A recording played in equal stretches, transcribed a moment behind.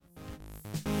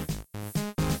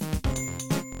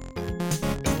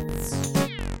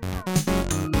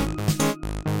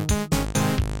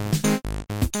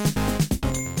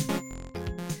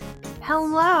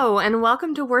Hello, and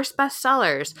welcome to Worst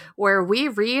Bestsellers, where we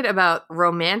read about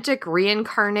romantic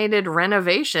reincarnated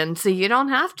renovation so you don't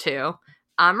have to.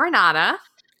 I'm Renata.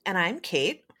 And I'm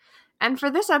Kate. And for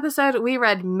this episode, we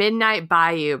read Midnight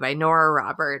Bayou by Nora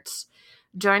Roberts.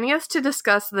 Joining us to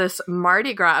discuss this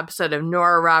Mardi Gras episode of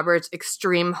Nora Roberts'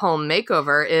 Extreme Home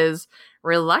Makeover is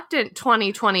reluctant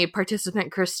 2020 participant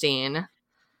Christine.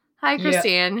 Hi,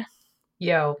 Christine.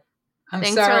 Yo.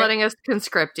 Thanks for letting us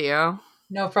conscript you.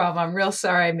 No problem. I'm real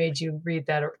sorry I made you read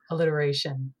that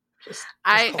alliteration.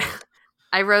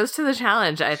 I rose to the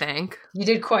challenge, I think. You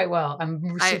did quite well.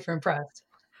 I'm super impressed.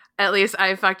 At least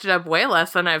I fucked it up way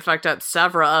less than I've fucked up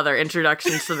several other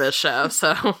introductions to this show.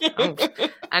 So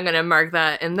I'm going to mark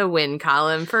that in the win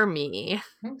column for me.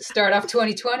 Start off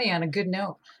 2020 on a good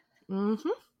note.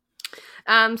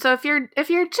 Mm-hmm. So if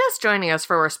you're just joining us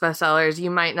for Worst Bestsellers, you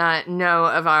might not know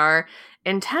of our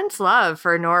intense love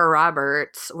for Nora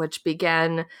Roberts, which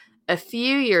began a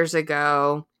few years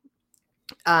ago.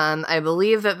 I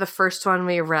believe that the first one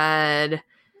we read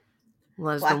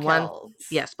was Black the one, Hills.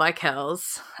 Yes, Black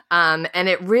Hills. And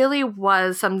it really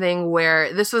was something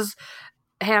where this was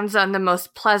hands on the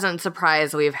most pleasant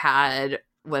surprise we've had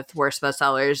with Worst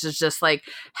Bestsellers is just like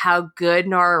how good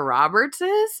Nora Roberts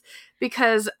is,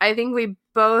 because I think we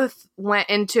both went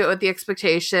into it with the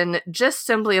expectation just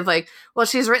simply of like, well,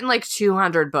 she's written like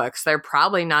 200 books. They're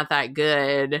probably not that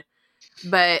good,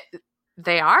 but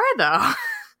they are though.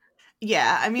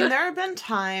 Yeah, I mean, there have been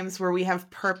times where we have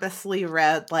purposely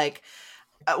read, like,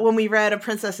 when we read A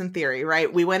Princess in Theory,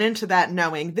 right? We went into that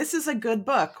knowing this is a good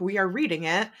book. We are reading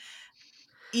it,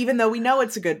 even though we know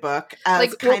it's a good book.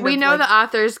 We know the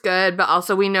author's good, but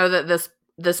also we know that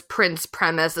this Prince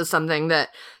premise is something that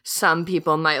some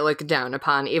people might look down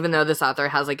upon, even though this author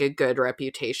has like a good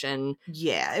reputation.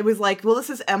 Yeah, it was like, well,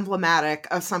 this is emblematic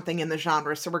of something in the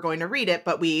genre, so we're going to read it,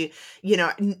 but we,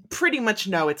 pretty much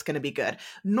know it's going to be good.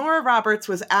 Nora Roberts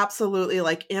was absolutely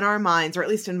like in our minds, or at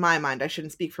least in my mind, I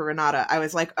shouldn't speak for Renata. I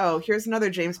was like, oh, here's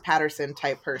another James Patterson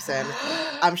type person.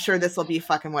 I'm sure this will be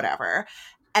fucking whatever.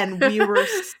 And we were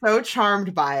so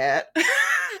charmed by it.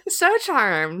 So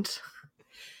charmed.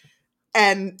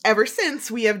 And ever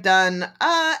since, we have done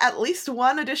at least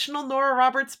one additional Nora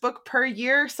Roberts book per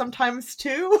year, sometimes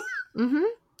two. Mm-hmm.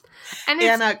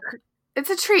 And it's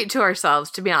a treat to ourselves,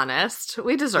 to be honest.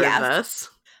 We deserve this.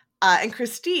 And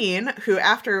Christine, who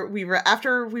after we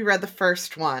read the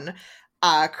first one,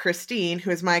 Christine,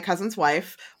 who is my cousin's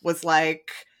wife, was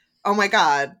like, oh my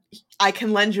God, I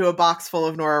can lend you a box full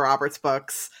of Nora Roberts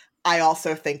books. I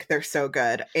also think they're so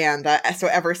good. And so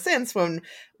ever since, when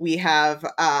we have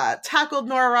tackled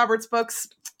Nora Roberts books,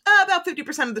 about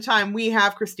 50% of the time, we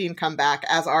have Christine come back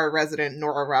as our resident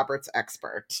Nora Roberts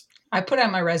expert. I put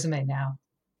on my resume now.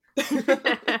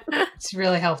 It's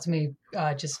really helped me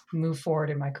just move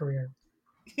forward in my career.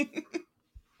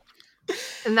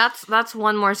 And that's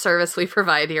one more service we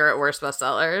provide here at Worst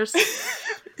Bestsellers.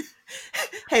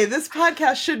 Hey, this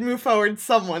podcast should move forward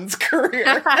someone's career,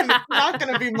 and it's not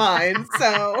going to be mine,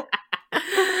 so...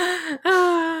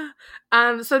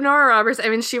 So Nora Roberts, I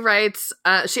mean, she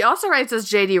also writes as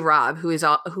J.D. Robb, who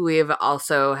we have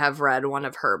also have read one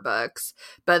of her books.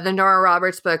 But the Nora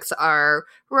Roberts books are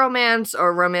romance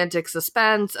or romantic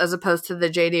suspense, as opposed to the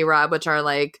J.D. Robb, which are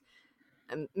like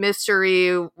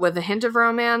mystery with a hint of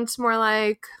romance, more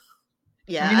like.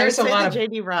 Yeah, I mean, there's a lot of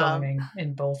J.D. Robb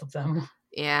in both of them.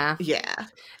 Yeah. Yeah.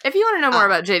 If you want to know more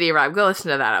about J.D. Robb, go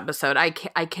listen to that episode. I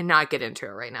cannot get into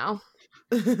it right now.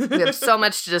 We have so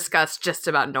much to discuss just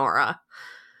about Nora.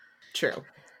 True.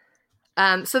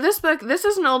 So this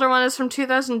is an older one. It's from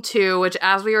 2002, which,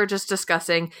 as we were just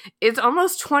discussing, is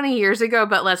almost 20 years ago,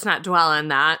 but let's not dwell on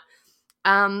that.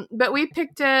 But we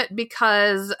picked it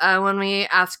because when we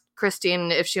asked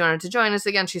Christine if she wanted to join us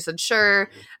again, she said, sure.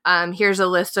 Here's a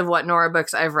list of what Nora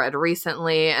books I've read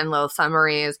recently and little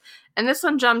summaries. And this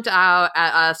one jumped out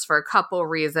at us for a couple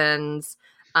reasons.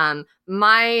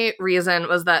 My reason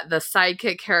was that the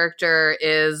sidekick character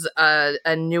is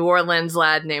a New Orleans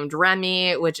lad named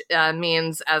Remy, which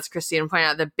means, as Christine pointed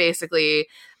out, that basically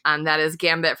that is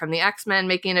Gambit from the X-Men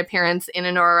making an appearance in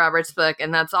a Nora Roberts book,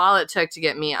 and that's all it took to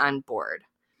get me on board.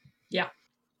 Yeah.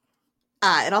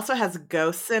 It also has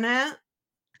ghosts in it.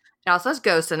 It also has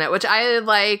ghosts in it, which I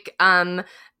like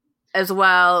as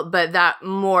well, but that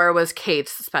more was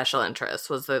Kate's special interest,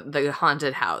 was the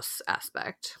haunted house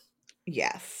aspect.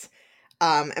 Yes.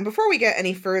 And before we get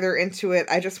any further into it,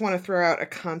 I just want to throw out a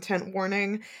content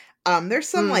warning. There's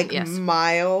some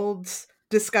mild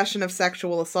discussion of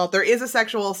sexual assault. There is a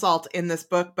sexual assault in this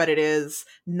book, but it is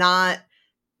not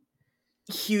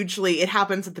hugely, it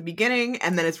happens at the beginning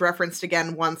and then it's referenced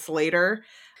again once later.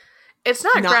 It's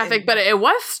not Not graphic, in- but it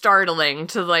was startling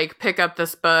to like pick up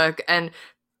this book and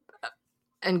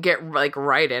get like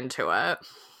right into it.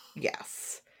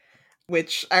 Yes.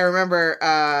 Which I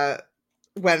remember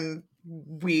when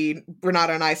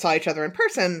Renata and I saw each other in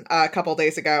person a couple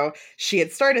days ago, she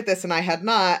had started this and I had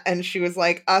not, and she was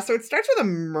like, so it starts with a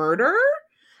murder?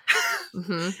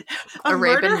 Mm-hmm. A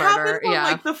rape murder and murder, happens on yeah.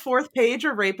 like the 4th page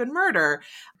of Rape and Murder.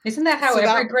 Isn't that how So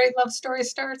every great love story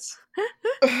starts?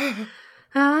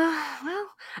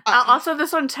 Also,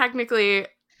 this one technically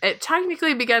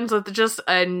begins with just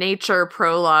a nature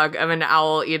prologue of an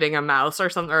owl eating a mouse or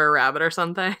something, or a rabbit or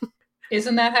something.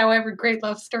 Isn't that how every great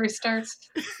love story starts?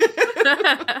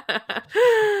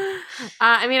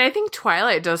 I mean, I think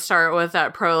Twilight does start with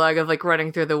that prologue of like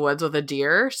running through the woods with a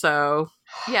deer. So,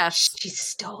 yes. She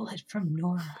stole it from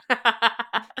Nora.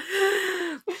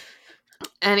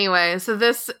 Anyway, so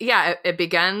this, it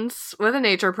begins with a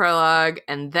nature prologue,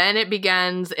 and then it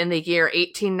begins in the year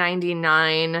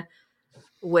 1899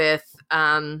 with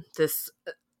this.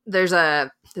 There's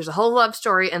a whole love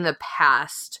story in the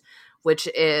past, which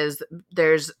is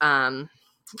there's this a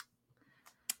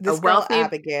girl wealthy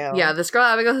Abigail. Yeah, this girl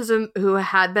Abigail who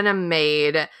had been a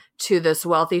maid to this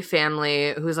wealthy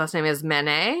family whose last name is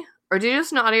Manet. Or do you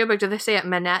just in the audiobook, do they say it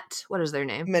Manette? What is their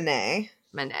name? Manet.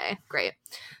 Great.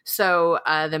 So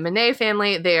the Manet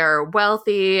family, they are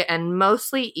wealthy and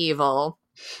mostly evil.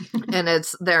 And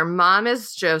their mom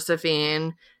is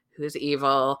Josephine, who's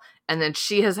evil. And then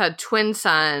she has had twin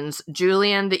sons,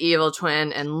 Julian, the evil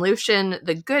twin, and Lucian,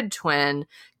 the good twin.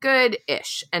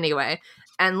 Good-ish, anyway.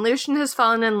 And Lucian has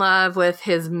fallen in love with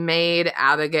his maid,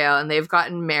 Abigail, and they've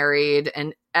gotten married.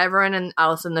 And everyone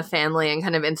else in the family and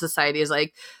kind of in society is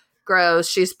like, gross,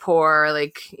 she's poor,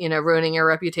 like, ruining your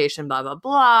reputation, blah, blah,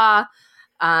 blah.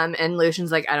 And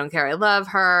Lucian's like, I don't care, I love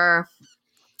her.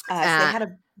 So they had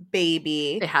a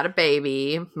baby. They had a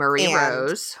baby, Marie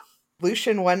Rose.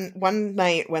 Lucian, one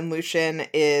night when Lucian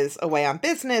is away on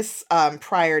business,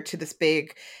 prior to this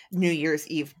big New Year's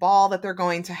Eve ball that they're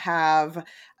going to have,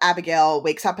 Abigail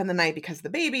wakes up in the night because the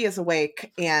baby is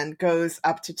awake and goes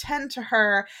up to tend to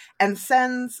her and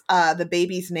sends the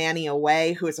baby's nanny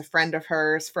away, who is a friend of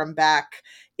hers from back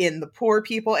in the poor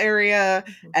people area,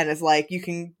 and is like, you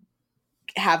can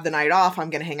have the night off, I'm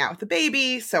going to hang out with the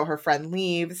baby. So her friend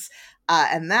leaves.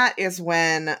 And that is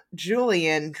when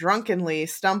Julian drunkenly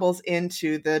stumbles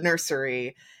into the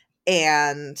nursery,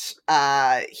 and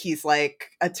he's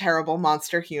like a terrible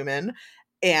monster human,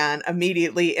 and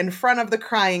immediately in front of the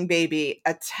crying baby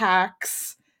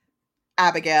attacks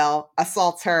Abigail,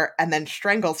 assaults her, and then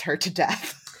strangles her to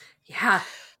death. Yeah.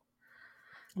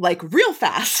 Like real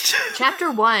fast. Chapter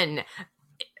 1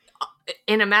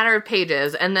 in a matter of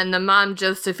pages. And then the mom,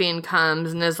 Josephine,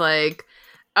 comes and is like,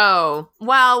 oh,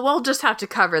 well, we'll just have to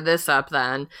cover this up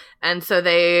then. And so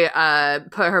they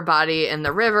put her body in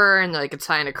the river, and they're like, it's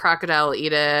fine, a crocodile will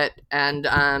eat it. And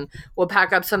we'll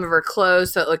pack up some of her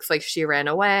clothes so it looks like she ran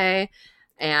away.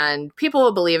 And people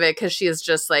will believe it because she is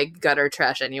just like gutter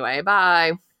trash anyway.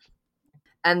 Bye.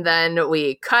 And then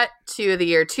we cut to the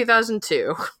year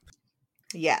 2002.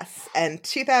 Yes. And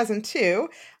 2002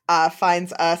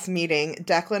 finds us meeting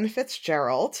Declan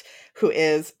Fitzgerald, who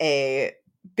is a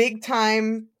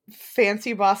big-time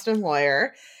fancy Boston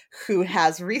lawyer who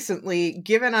has recently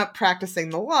given up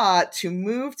practicing the law to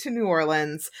move to New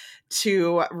Orleans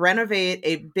to renovate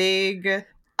a big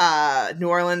New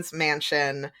Orleans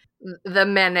mansion. The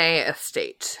Manet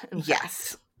estate.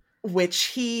 Yes. Which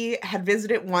he had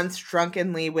visited once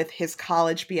drunkenly with his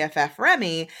college BFF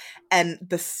Remy, and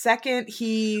the second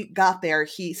he got there,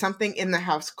 something in the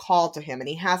house called to him, and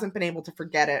he hasn't been able to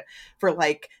forget it for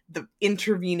like the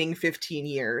intervening 15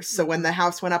 years. So when the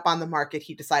house went up on the market,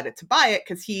 he decided to buy it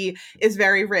because he is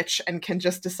very rich and can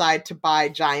just decide to buy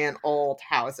giant old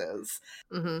houses.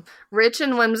 Mm-hmm. Rich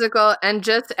and whimsical, and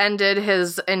just ended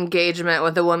his engagement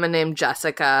with a woman named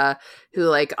Jessica, who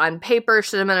like on paper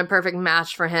should have been a perfect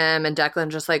match for him, and Declan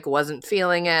just like wasn't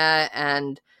feeling it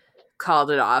and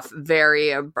called it off very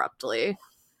abruptly.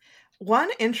 One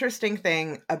interesting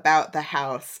thing about the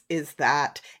house is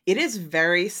that it is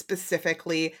very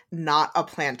specifically not a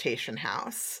plantation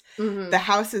house. Mm-hmm. The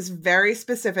house has very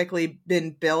specifically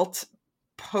been built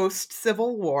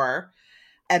post-Civil War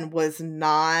and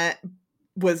the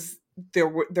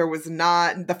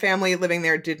family living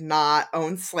there did not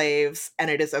own slaves, and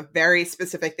it is a very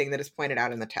specific thing that is pointed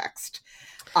out in the text,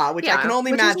 which I can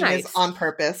only imagine is on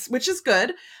purpose, which is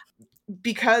good.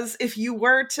 Because if you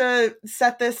were to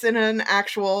set this in an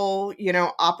actual,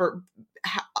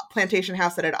 plantation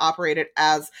house that had operated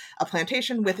as a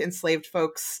plantation with enslaved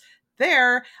folks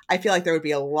there, I feel like there would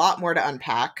be a lot more to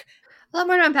unpack. A lot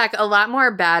more to unpack. A lot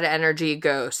more bad energy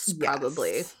ghosts,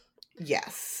 probably.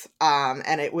 Yes.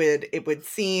 And it would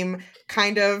seem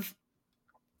kind of,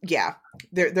 yeah,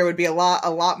 there would be a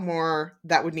lot more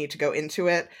that would need to go into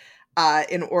it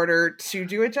in order to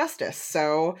do it justice.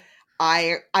 So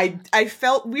I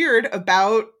felt weird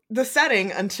about the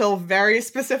setting until very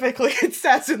specifically it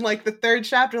says in like the third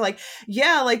chapter, like,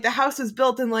 yeah, like the house was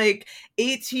built in like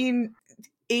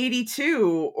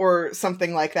 1882 or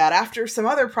something like that, after some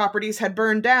other properties had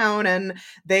burned down, and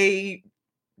they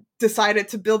decided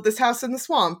to build this house in the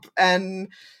swamp. And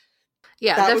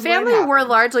yeah, the family were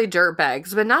largely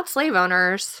dirtbags, but not slave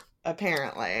owners.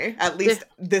 Apparently. At least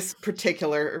this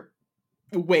particular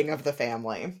wing of the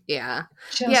family. Yeah.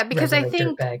 Just because I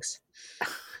think dirtbags.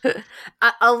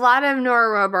 a lot of Nora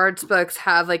Robards books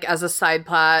have, like, as a side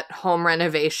plot, home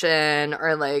renovation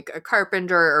or like a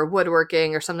carpenter or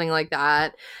woodworking or something like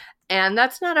that. And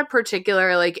that's not a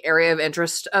particular like area of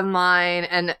interest of mine.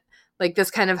 And like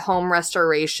this kind of home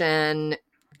restoration,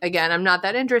 again, I'm not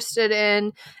that interested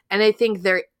in. And I think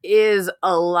there is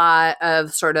a lot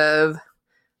of sort of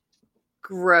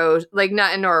gross, like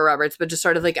not in Nora Roberts, but just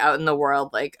sort of like out in the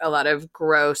world, like a lot of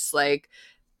gross, like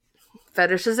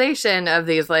fetishization of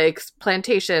these like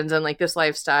plantations and like this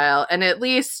lifestyle. And at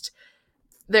least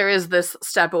there is this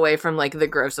step away from like the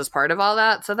grossest part of all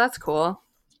that. So that's cool.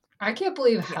 I can't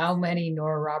believe how many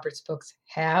Nora Roberts books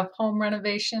have home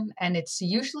renovation, and it's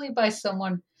usually by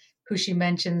someone who she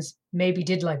mentions maybe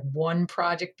did like one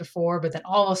project before, but then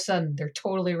all of a sudden they're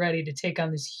totally ready to take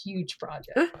on this huge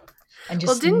project and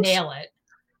just nail it.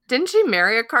 Didn't she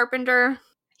marry a carpenter?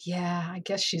 Yeah, I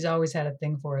guess she's always had a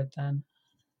thing for it then.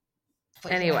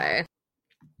 But anyway.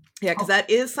 Yeah, because that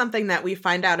is something that we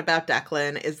find out about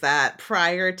Declan, is that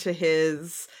prior to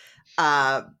his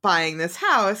buying this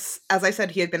house, as I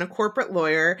said, he had been a corporate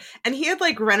lawyer, and he had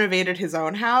like renovated his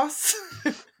own house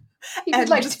and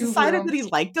like just decided that he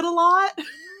liked it a lot.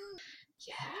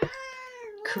 Yeah.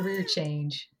 Career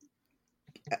change.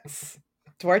 Yes.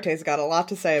 Duarte's got a lot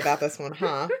to say about this one,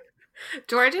 huh?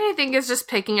 Duarte, I think, is just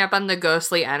picking up on the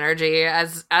ghostly energy.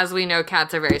 As we know,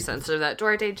 cats are very sensitive to that.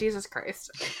 Duarte, Jesus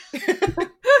Christ. Maybe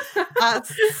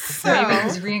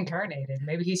he's reincarnated.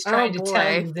 Maybe he's trying to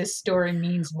tell you this story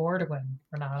means more to him,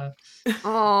 Renata.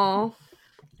 Oh,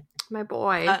 my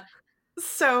boy.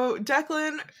 So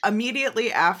Declan,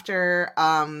 immediately after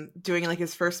doing like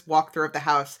his first walkthrough of the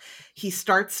house, he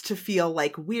starts to feel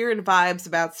like weird vibes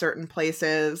about certain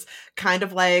places, kind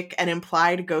of like an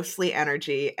implied ghostly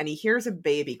energy, and he hears a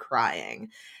baby crying.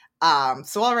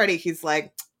 So already he's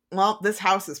like, well, this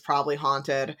house is probably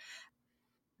haunted.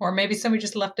 Or maybe somebody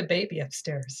just left a baby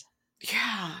upstairs.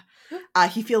 Yeah.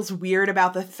 He feels weird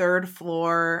about the third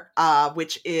floor,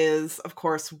 which is, of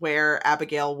course, where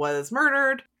Abigail was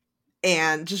murdered.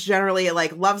 And just generally,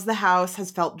 like, loves the house,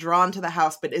 has felt drawn to the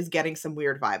house, but is getting some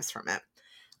weird vibes from it.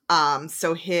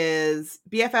 So his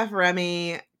BFF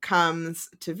Remy comes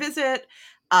to visit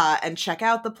and check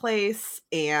out the place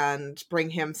and bring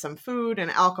him some food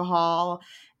and alcohol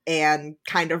and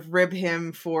kind of rib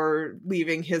him for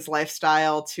leaving his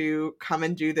lifestyle to come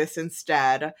and do this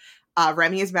instead.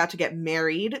 Remy is about to get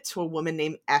married to a woman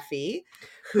named Effie,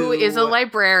 who is a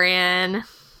librarian.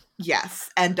 Yes,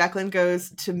 and Declan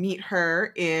goes to meet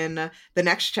her in the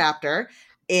next chapter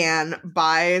and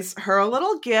buys her a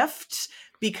little gift,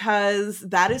 because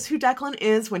that is who Declan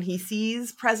is when he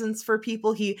sees presents for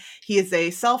people. He is a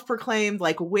self-proclaimed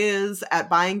like whiz at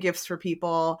buying gifts for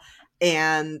people,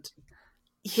 and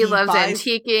he loves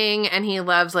antiquing, and he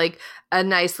loves like a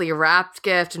nicely wrapped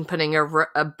gift and putting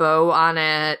a bow on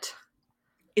it.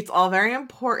 It's all very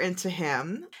important to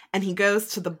him. And he goes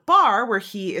to the bar where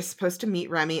he is supposed to meet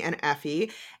Remy and Effie,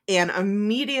 and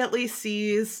immediately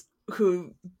sees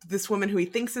this woman who he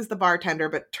thinks is the bartender,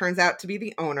 but turns out to be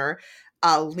the owner,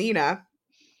 Lena,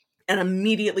 and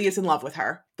immediately is in love with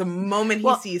her the moment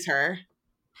he sees her.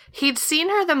 He'd seen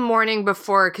her the morning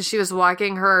before because she was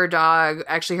walking her dog,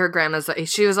 actually her grandma's,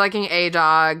 she was walking a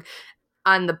dog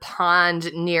on the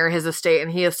pond near his estate,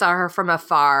 and he saw her from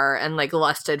afar and like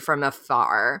lusted from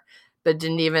afar, but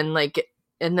didn't even like,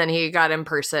 and then he got in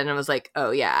person and was like,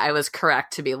 oh yeah, I was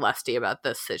correct to be lusty about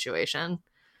this situation.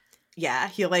 Yeah,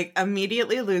 he like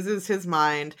immediately loses his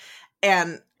mind.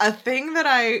 And a thing that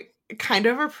I kind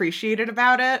of appreciated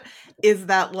about it is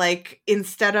that like,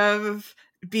 instead of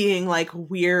being like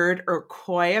weird or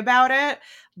coy about it,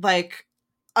 like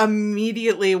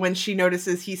immediately when she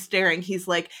notices he's staring, he's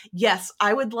like, yes,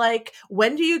 I would like,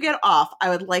 when do you get off? I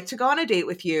would like to go on a date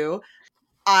with you.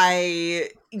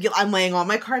 I'm laying all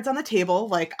my cards on the table.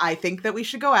 Like, I think that we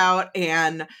should go out.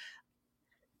 And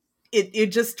it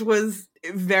just was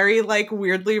very like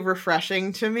weirdly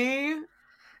refreshing to me.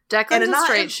 Declan's a not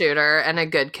straight shooter and a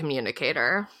good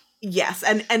communicator. Yes,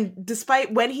 and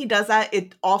despite when he does that,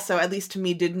 it also, at least to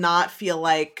me, did not feel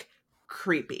like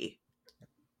creepy.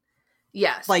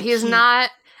 Yes, Like he's not,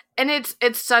 and it's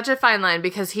such a fine line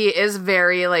because he is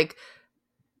very like,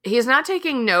 he's not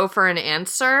taking no for an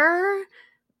answer,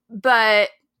 but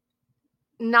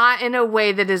not in a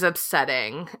way that is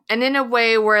upsetting, and in a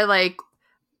way where like,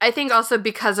 I think also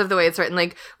because of the way it's written,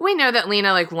 like, we know that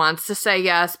Lena, like, wants to say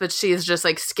yes, but she's just,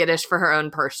 like, skittish for her own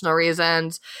personal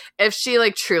reasons. If she,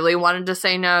 like, truly wanted to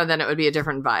say no, then it would be a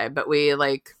different vibe. But we,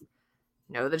 like,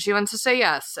 know that she wants to say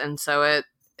yes, and so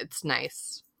it's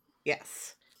nice.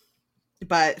 Yes.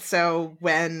 But so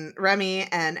when Remy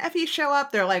and Effie show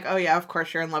up, they're like, oh yeah, of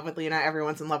course you're in love with Lena.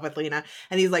 Everyone's in love with Lena.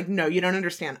 And he's like, no, you don't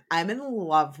understand. I'm in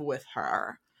love with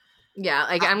her. Yeah,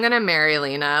 like, I'm gonna marry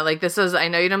Lena. Like, this is, I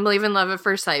know you don't believe in love at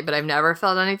first sight, but I've never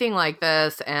felt anything like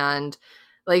this. And,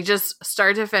 like, just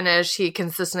start to finish, he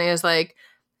consistently is like,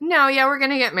 no, yeah, we're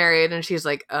gonna get married. And she's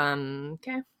like,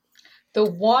 okay. The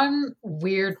one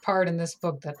weird part in this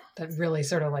book that really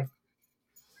sort of, like,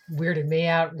 weirded me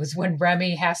out was when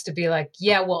Remy has to be like,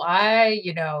 yeah, well, I,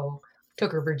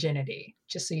 took her virginity,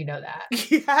 just so you know that.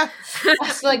 Yeah. I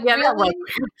was like, Yeah, really?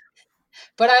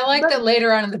 But I like that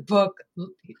later on in the book,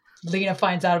 Lena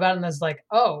finds out about it and is like,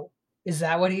 oh, is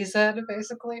that what he said,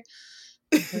 basically?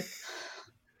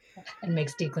 And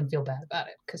makes Declan feel bad about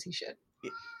it, because he should.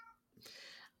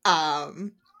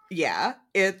 Yeah,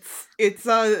 it's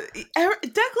Declan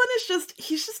is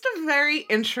he's just a very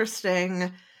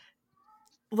interesting,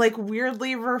 like,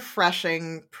 weirdly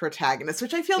refreshing protagonist,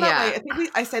 which I feel that way. I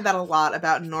think I say that a lot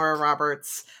about Nora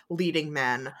Roberts' leading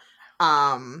men.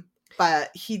 But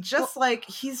he just, like,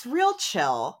 he's real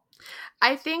chill.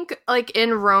 I think, like,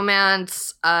 in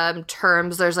romance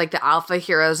terms, there's, like, the alpha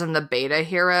heroes and the beta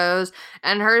heroes,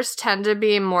 and hers tend to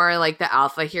be more like the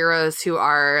alpha heroes who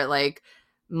are, like,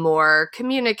 more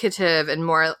communicative and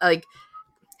more, like,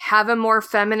 have a more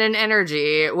feminine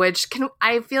energy, which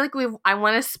I feel like I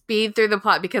want to speed through the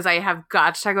plot because I have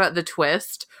got to talk about the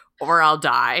twist or I'll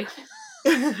die.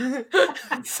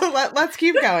 So let's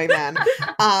keep going then.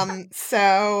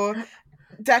 So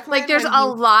Declan, like, there's a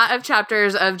lot of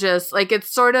chapters of just, like,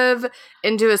 it's sort of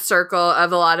into a circle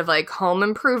of a lot of, like, home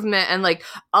improvement and, like,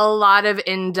 a lot of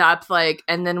in-depth, like,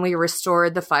 and then we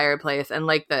restored the fireplace and,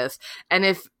 like, this. And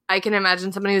if I can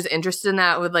imagine somebody who's interested in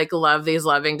that would, like, love these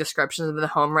loving descriptions of the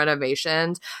home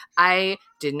renovations. I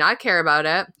did not care about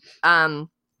it.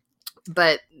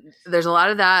 But there's a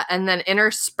lot of that. And then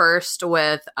interspersed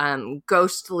with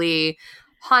ghostly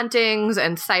hauntings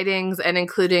and sightings, and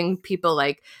including people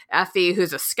like Effie,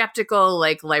 who's a skeptical,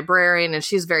 like, librarian, and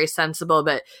she's very sensible,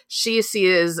 but she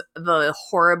sees the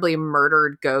horribly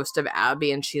murdered ghost of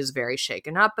Abby and she's very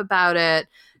shaken up about it.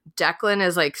 Declan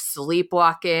is, like,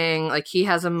 sleepwalking. Like, he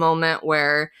has a moment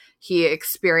where he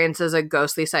experiences a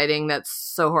ghostly sighting that's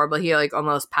so horrible he, like,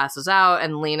 almost passes out,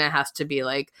 and Lena has to be,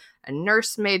 like, a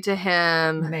nursemaid to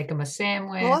him. Make him a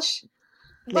sandwich.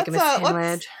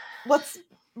 Let's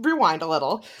rewind a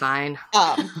little. Fine.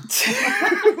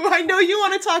 I know you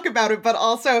want to talk about it, but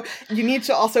also you need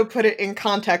to also put it in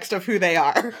context of who they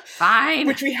are. Fine.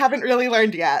 Which we haven't really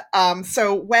learned yet.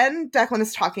 So when Declan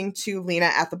is talking to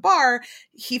Lena at the bar,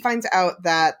 he finds out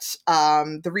that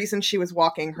the reason she was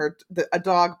walking a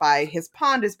dog by his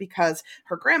pond is because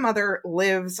her grandmother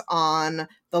lives on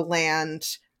the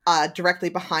land directly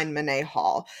behind Monet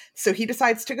Hall. So he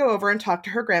decides to go over and talk to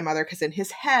her grandmother because in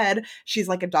his head, she's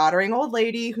like a doddering old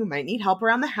lady who might need help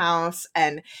around the house.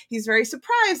 And he's very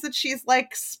surprised that she's,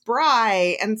 like,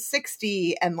 spry and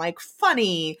 60 and, like,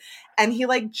 funny. And he,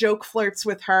 like, joke flirts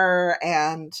with her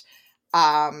and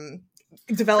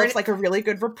develops, like, a really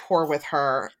good rapport with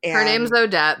her. And her name's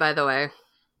Odette, by the way.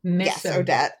 Yes,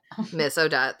 Odette. Miss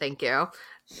Odette, thank you.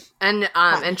 And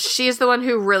she's the one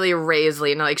who really raised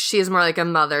Lena. Like, she's more like a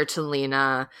mother to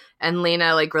Lena. And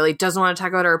Lena, like, really doesn't want to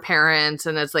talk about her parents.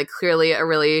 And it's, like, clearly a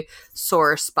really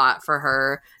sore spot for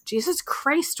her. Jesus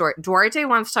Christ, Duarte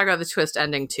wants to talk about the twist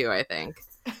ending, too, I think.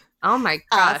 Oh, my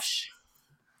gosh.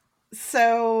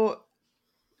 So,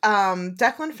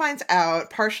 Declan finds out,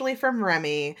 partially from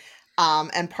Remy,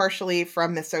 and partially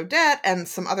from Miss Odette and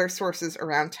some other sources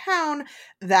around town,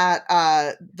 that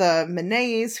the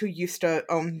Monets, who used to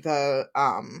own the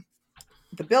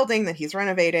building that he's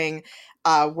renovating,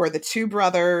 were the two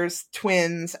brothers,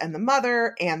 twins, and the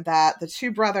mother, and that the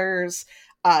two brothers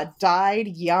died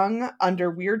young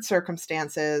under weird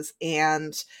circumstances,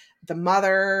 and the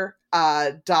mother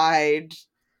died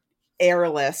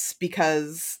heirless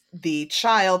because the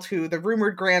child, the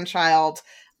rumored grandchild,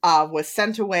 was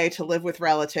sent away to live with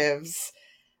relatives,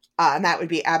 and that would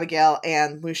be Abigail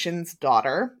and Lucian's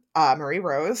daughter. Marie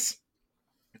Rose.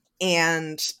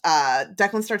 And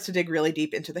Declan starts to dig really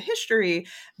deep into the history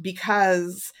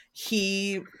because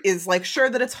he is like sure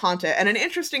that it's haunted. And an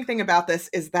interesting thing about this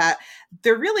is that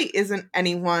there really isn't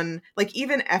anyone, like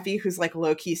even Effie, who's like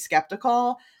low-key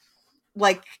skeptical,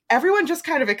 like everyone just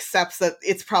kind of accepts that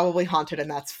it's probably haunted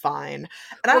and that's fine.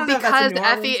 And I don't know if that's a because New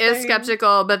Effie Orleans is thing.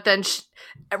 skeptical, but then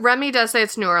Remy does say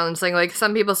it's New Orleans thing. Like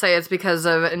some people say it's because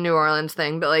of a New Orleans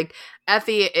thing, but like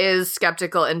Effie is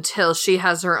skeptical until she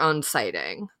has her own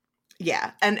sighting.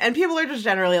 Yeah, and people are just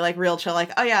generally like real chill,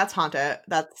 like, oh yeah, it's haunted.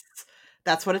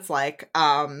 That's what it's like.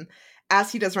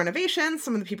 As he does renovations,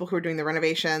 some of the people who are doing the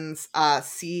renovations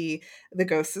see the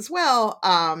ghosts as well.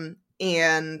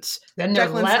 And Then they're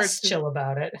Declan less starts to, chill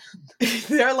about it.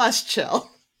 they're less chill.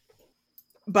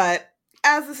 But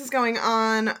as this is going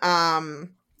on,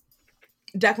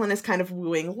 Declan is kind of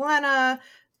wooing Lena,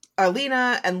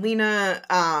 and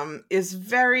Lena is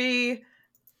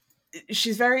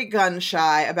she's very gun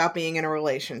shy about being in a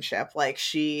relationship. Like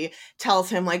she tells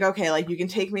him like, okay, like you can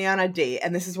take me on a date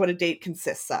and this is what a date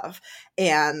consists of.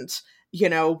 And, you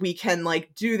know, we can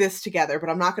like do this together, but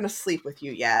I'm not going to sleep with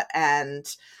you yet. And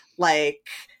like,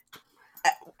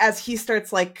 as he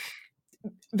starts like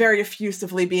very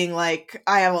effusively being like,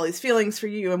 I have all these feelings for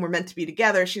you and we're meant to be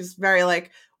together. She's very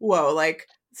like, whoa, like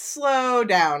slow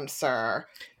down, sir.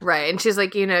 Right. And she's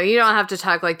like, you know, you don't have to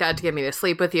talk like that to get me to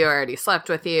sleep with you. I already slept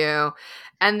with you.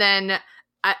 And then,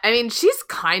 I mean, she's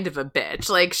kind of a bitch.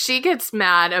 Like, she gets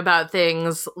mad about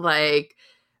things like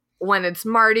when it's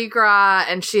Mardi Gras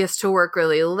and she has to work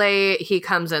really late. He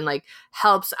comes and like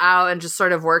helps out and just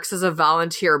sort of works as a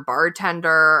volunteer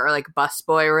bartender or like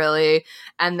busboy, really.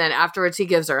 And then afterwards he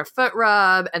gives her a foot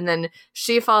rub and then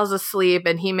she falls asleep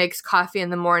and he makes coffee in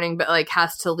the morning, but like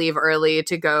has to leave early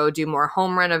to go do more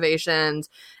home renovations.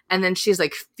 And then she's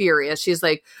like furious. She's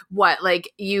like, what? Like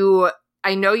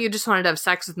I know you just wanted to have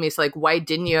sex with me, so like why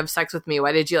didn't you have sex with me?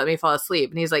 Why did you let me fall asleep?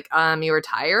 And he's like, you were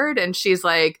tired? And she's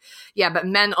like, yeah, but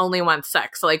men only want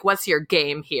sex. So like what's your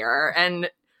game here? And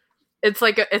it's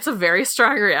like it's a very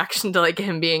strong reaction to like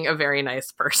him being a very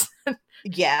nice person.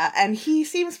 Yeah, and he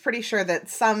seems pretty sure that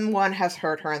someone has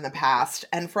hurt her in the past,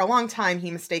 and for a long time he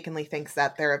mistakenly thinks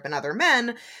that there have been other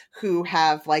men who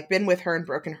have like been with her and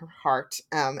broken her heart.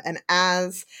 And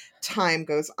as time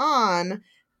goes on,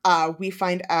 we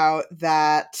find out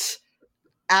that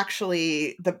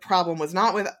actually the problem was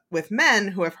not with men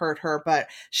who have hurt her, but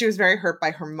she was very hurt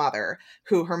by her mother,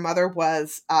 her mother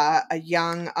was a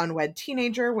young unwed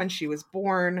teenager when she was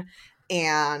born,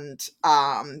 and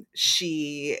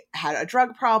she had a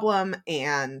drug problem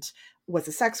and was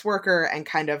a sex worker and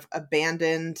kind of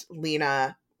abandoned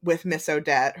Lena with Miss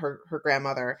Odette, her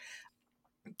grandmother,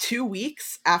 2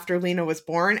 weeks after Lena was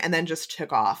born, and then just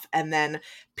took off. And then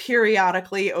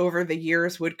periodically over the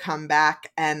years would come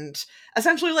back and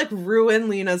essentially like ruin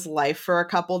Lena's life for a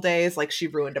couple days. Like she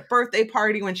ruined a birthday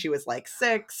party when she was like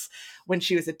 6. When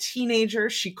she was a teenager,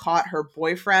 she caught her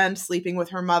boyfriend sleeping with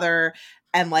her mother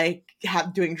and like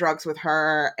doing drugs with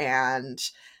her. And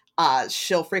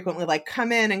she'll frequently like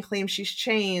come in and claim she's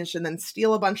changed and then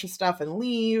steal a bunch of stuff and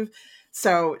leave.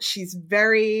 So she's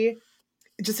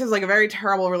just has like a very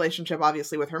terrible relationship,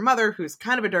 obviously, with her mother, who's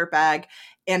kind of a dirtbag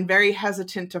and very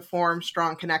hesitant to form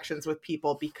strong connections with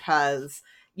people because,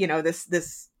 you know,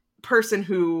 this person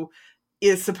who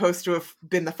is supposed to have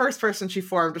been the first person she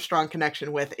formed a strong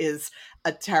connection with is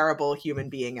a terrible human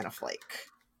being and a flake.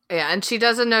 Yeah, and she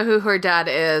doesn't know who her dad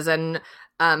is, and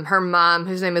her mom,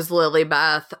 whose name is Lily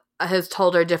Beth, has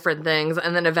told her different things,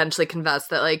 and then eventually confessed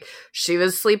that like she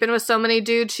was sleeping with so many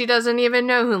dudes she doesn't even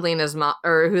know who Lena's mom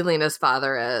or who Lena's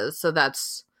father is. So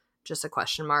that's just a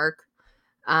question mark.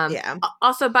 Yeah.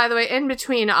 Also, by the way, in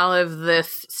between all of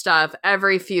this stuff,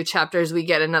 every few chapters we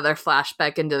get another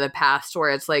flashback into the past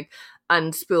where it's like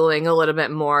unspooling a little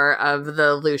bit more of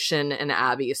the Lucian and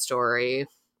Abby story.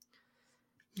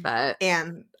 But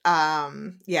and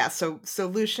yeah, so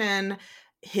Lucian,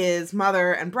 his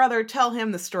mother and brother tell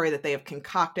him the story that they have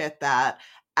concocted, that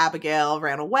Abigail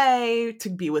ran away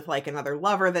to be with like another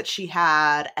lover that she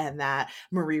had, and that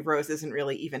Marie Rose isn't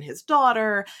really even his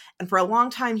daughter. And for a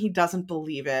long time he doesn't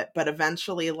believe it, but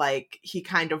eventually like he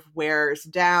kind of wears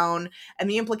down, and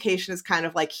the implication is kind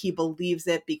of like he believes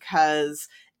it because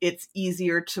it's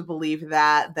easier to believe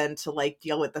that than to like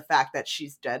deal with the fact that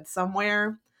she's dead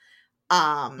somewhere.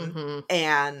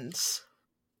 And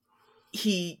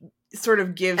he sort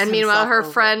of gives, and meanwhile her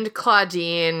friend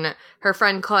Claudine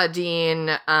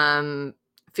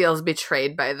feels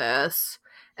betrayed by this,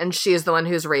 and she's the one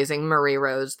who's raising Marie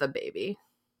Rose, the baby.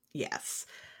 Yes.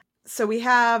 So we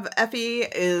have Effie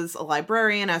is a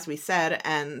librarian, as we said,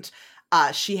 and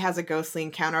She has a ghostly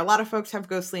encounter. A lot of folks have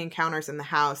ghostly encounters in the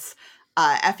house.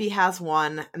 Effie has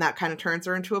one, and that kind of turns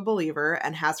her into a believer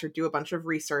and has her do a bunch of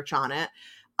research on it.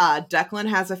 Declan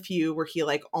has a few where he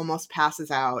like almost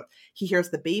passes out. He hears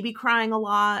the baby crying a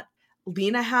lot.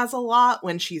 Lena has a lot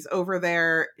when she's over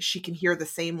there. She can hear the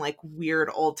same like weird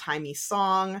old-timey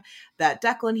song that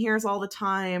Declan hears all the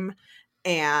time.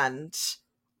 And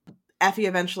Effie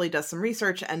eventually does some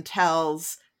research and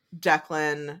tells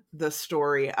Declan the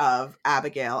story of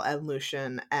Abigail and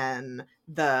Lucian and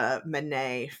the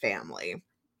Manet family.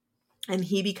 And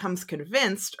he becomes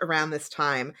convinced around this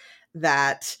time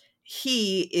that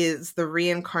he is the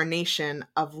reincarnation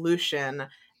of Lucian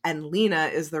and Lena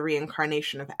is the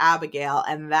reincarnation of Abigail.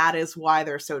 And that is why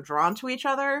they're so drawn to each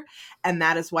other. And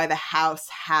that is why the house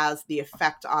has the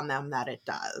effect on them that it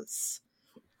does.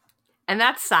 And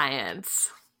that's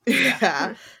science.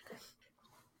 Yeah.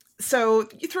 So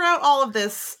throughout all of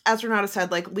this, as Renata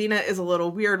said, like Lena is a little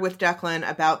weird with Declan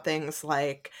about things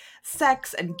like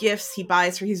sex and gifts.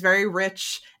 He's very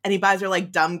rich and he buys her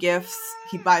like dumb gifts.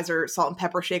 He buys her salt and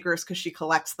pepper shakers because she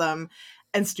collects them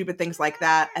and stupid things like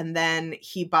that. And then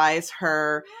he buys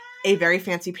her a very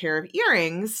fancy pair of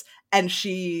earrings and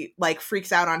she like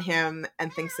freaks out on him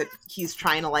and thinks that he's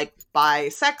trying to like buy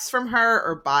sex from her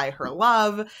or buy her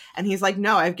love. And he's like,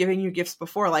 no, I've given you gifts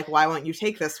before. Like, why won't you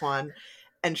take this one?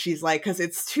 And she's like, because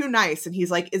it's too nice. And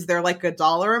he's like, is there like a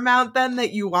dollar amount then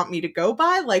that you want me to go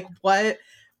by? Like what,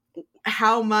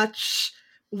 how much,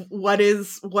 what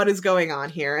is going on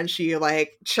here? And she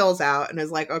like chills out and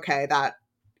is like, okay, that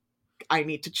I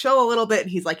need to chill a little bit. And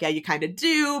he's like, yeah, you kind of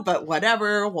do, but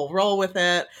whatever, we'll roll with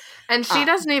it. And she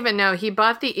doesn't even know. He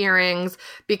bought the earrings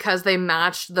because they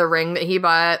matched the ring that he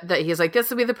bought, that he's like, this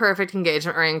would be the perfect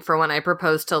engagement ring for when I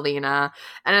propose to Lena.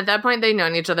 And at that point, they'd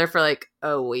known each other for like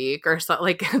a week or so.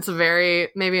 Like it's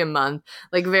maybe a month,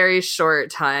 like very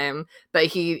short time. But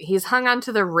he's hung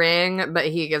onto the ring, but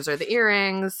he gives her the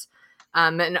earrings.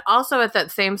 And also at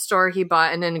that same store, he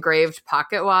bought an engraved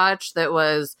pocket watch that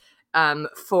was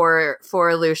for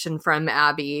Lucian from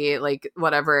Abby, like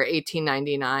whatever,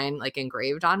 1899, like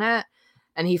engraved on it.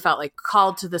 And he felt like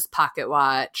called to this pocket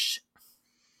watch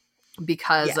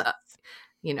because,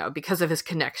 because of his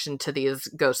connection to these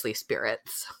ghostly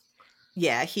spirits.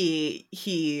 Yeah, he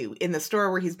in the store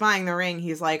where he's buying the ring,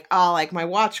 he's like, oh, like my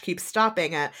watch keeps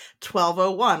stopping at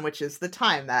 12:01, which is the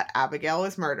time that Abigail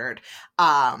was murdered.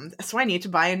 So I need to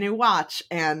buy a new watch.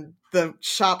 And the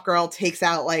shop girl takes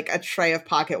out like a tray of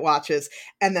pocket watches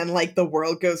and then like the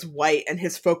world goes white and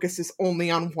his focus is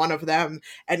only on one of them.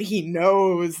 And he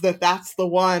knows that that's the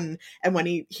one. And when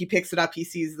he picks it up, he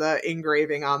sees the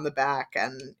engraving on the back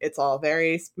and it's all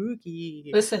very spooky.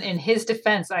 Listen, in his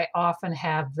defense, I often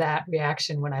have that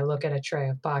reaction when I look at a tray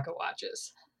of pocket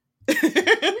watches.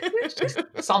 Just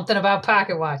something about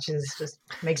pocket watches just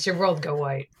makes your world go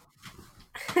white.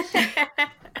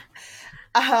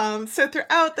 So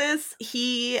throughout this,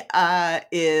 he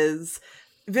is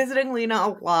visiting Lena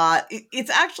a lot. It's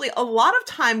actually a lot of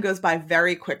time goes by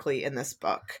very quickly in this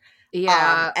book.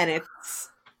 Yeah. And it's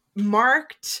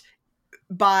marked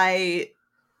by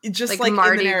just like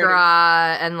Mardi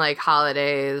Gras and like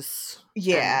holidays.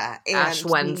 Yeah. And Ash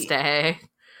Wednesday.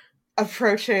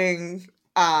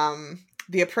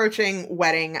 The approaching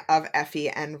wedding of Effie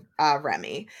and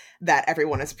Remy that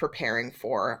everyone is preparing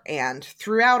for. And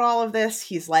throughout all of this,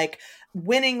 he's like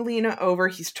winning Lena over.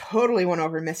 He's totally won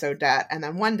over Miss Odette. And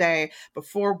then one day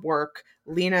before work,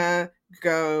 Lena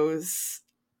is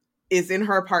in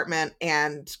her apartment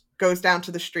and goes down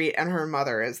to the street and her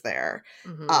mother is there,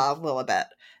 Lilibet.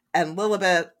 And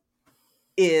Lilibet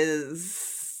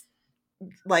is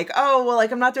like, oh, well,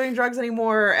 like I'm not doing drugs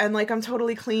anymore and like I'm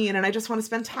totally clean and I just want to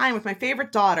spend time with my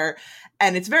favorite daughter.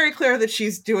 And it's very clear that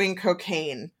she's doing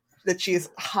cocaine, that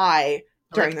she's high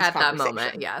during this conversation. At that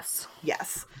moment,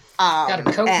 yes. Got a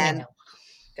coke nail.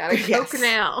 Got a coke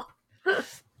nail.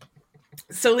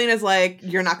 So Lena's like,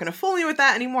 you're not going to fool me with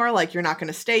that anymore. Like, you're not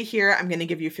going to stay here. I'm going to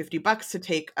give you $50 to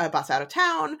take a bus out of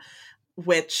town,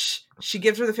 which she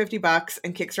gives her the $50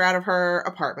 and kicks her out of her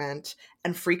apartment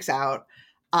and freaks out.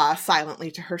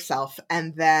 Silently to herself,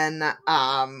 and then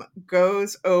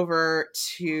goes over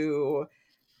to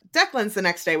Declan's the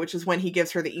next day, which is when he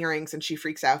gives her the earrings and she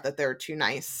freaks out that they're too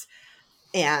nice.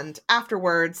 And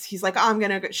afterwards, he's like,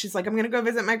 she's like, I'm going to go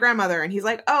visit my grandmother. And he's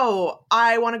like, oh,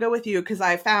 I want to go with you because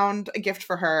I found a gift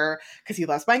for her because he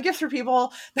loves buying gifts for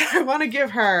people that I want to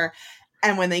give her.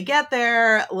 And when they get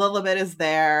there, Lilibet is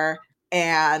there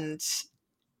and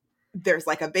there's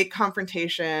like a big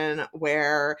confrontation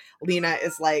where Lena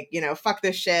is like, fuck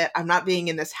this shit. I'm not being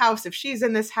in this house if she's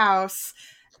in this house.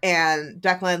 And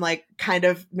Declan like kind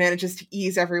of manages to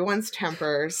ease everyone's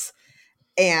tempers.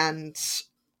 And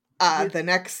the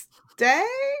next day,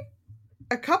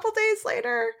 a couple days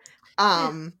later,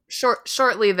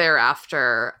 shortly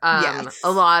thereafter, yes.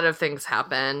 a lot of things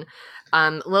happen.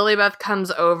 Lilybeth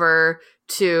comes over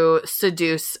to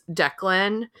seduce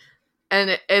Declan,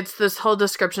 and it's this whole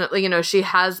description of, you know, she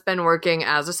has been working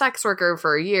as a sex worker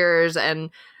for years, and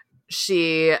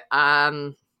she's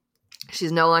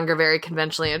no longer very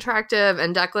conventionally attractive,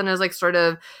 and Declan is like sort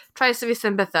of tries to be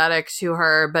sympathetic to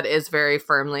her, but is very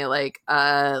firmly like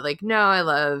no, I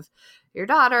love your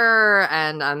daughter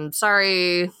and I'm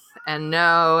sorry and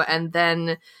no. And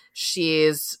then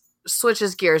she's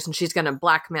switches gears and she's gonna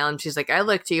blackmail him. She's like, I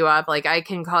looked you up, like I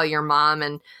can call your mom.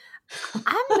 And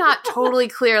I'm not totally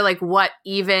clear like what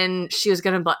even she was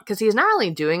gonna because he's not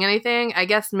really doing anything. I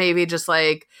guess maybe just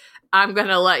like, I'm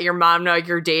gonna let your mom know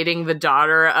you're dating the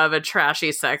daughter of a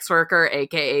trashy sex worker,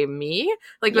 aka me.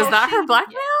 Like, was that her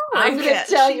blackmail? I'm Like, gonna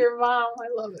tell your mom. I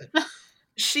love it.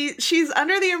 She's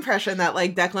under the impression that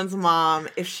like Declan's mom,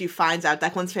 if she finds out,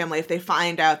 Declan's family, if they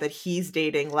find out that he's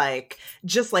dating like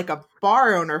just like a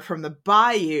bar owner from the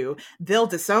Bayou, they'll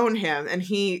disown him. And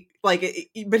he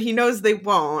like, but he knows they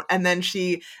won't. And then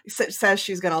she says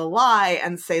she's gonna lie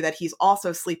and say that he's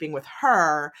also sleeping with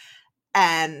her.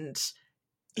 And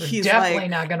he's definitely like,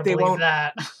 not gonna believe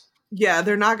that. Yeah,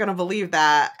 they're not gonna believe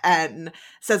that, and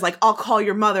says like, I'll call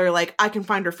your mother, like I can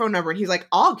find her phone number. And he's like,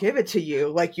 I'll give it to you,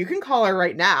 like you can call her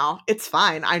right now, it's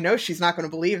fine. I know she's not gonna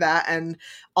believe that, and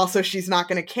also she's not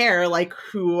gonna care like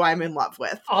who I'm in love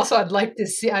with. Also, I'd like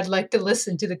to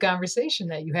listen to the conversation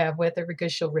that you have with her,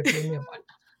 because she'll rip you a new one.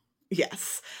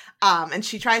 Yes. And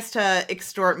she tries to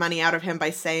extort money out of him by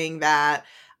saying that,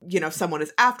 you know, someone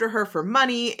is after her for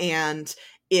money, and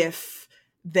if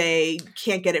they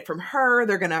can't get it from her,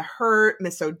 they're gonna hurt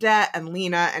Miss Odette and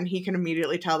Lena. And he can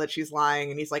immediately tell that she's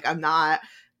lying, and he's like, I'm not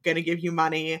gonna give you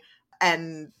money.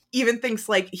 And even thinks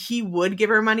like he would give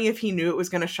her money if he knew it was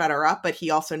gonna shut her up, but he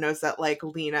also knows that like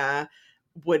Lena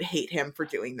would hate him for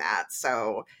doing that,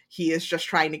 so he is just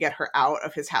trying to get her out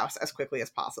of his house as quickly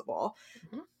as possible.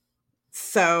 Mm-hmm.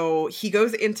 So he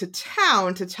goes into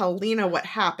town to tell Lena what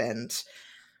happened,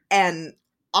 and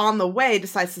on the way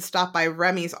decides to stop by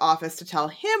Remy's office to tell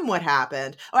him what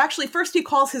happened. Oh, actually, first he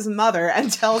calls his mother and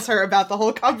tells her about the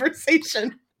whole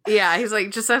conversation. Yeah, he's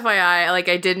like, just FYI, like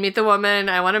I did meet the woman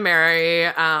I want to marry.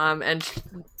 And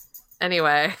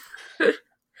anyway,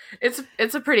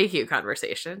 it's a pretty cute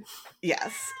conversation.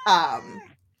 Yes.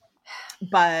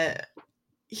 But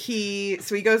he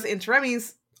goes into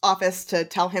Remy's office to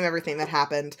tell him everything that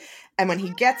happened. And when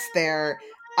he gets there,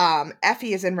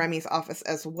 Effie is in Remy's office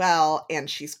as well, and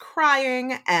she's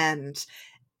crying, and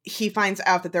he finds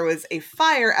out that there was a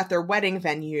fire at their wedding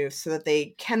venue, so that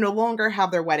they can no longer have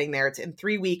their wedding there. It's in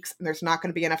 3 weeks, and there's not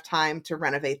going to be enough time to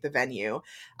renovate the venue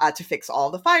to fix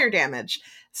all the fire damage.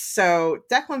 So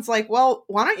Declan's like, well,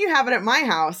 why don't you have it at my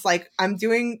house? Like, I'm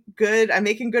doing good. I'm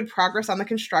making good progress on the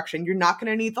construction. You're not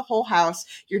going to need the whole house.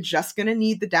 You're just going to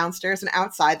need the downstairs and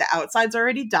outside. The outside's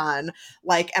already done.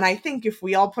 Like, and I think if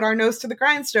we all put our nose to the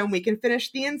grindstone, we can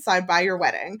finish the inside by your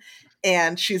wedding.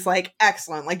 And she's like,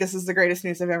 excellent. Like, this is the greatest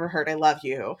news I've ever heard. I love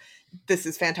you. This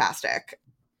is fantastic.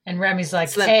 And Remy's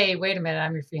like, hey, wait a minute.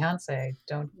 I'm your fiance.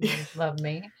 Don't you love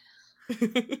me?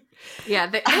 Yeah,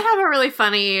 they have a really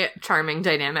funny, charming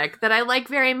dynamic that I like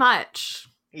very much.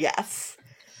 Yes.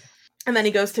 And then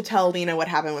he goes to tell Lena what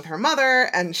happened with her mother,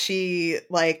 and she,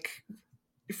 like,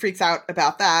 freaks out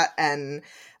about that, and,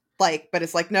 like, but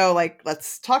it's like, no, like,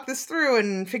 let's talk this through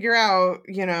and figure out,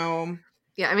 you know.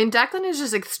 Yeah, I mean, Declan is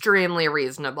just extremely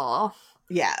reasonable.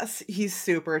 Yes, he's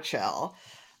super chill.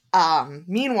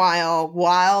 Meanwhile,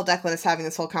 while Declan is having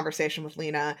this whole conversation with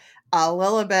Lena,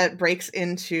 Lilibet breaks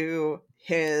into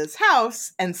his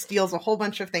house and steals a whole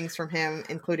bunch of things from him,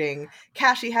 including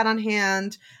cash he had on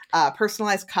hand,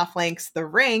 personalized cufflinks, the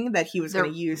ring that he was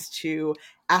going to use to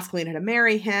ask Lena to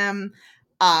marry him,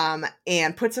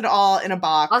 and puts it all in a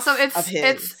box. Also,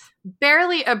 it's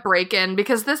barely a break-in,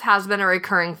 because this has been a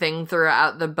recurring thing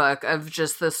throughout the book of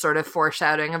just this sort of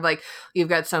foreshadowing of like, you've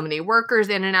got so many workers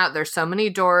in and out, there's so many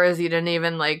doors, you didn't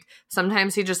even like,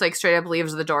 sometimes he just like straight up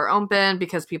leaves the door open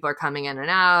because people are coming in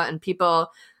and out, and people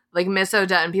like Miss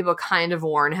Odette and people kind of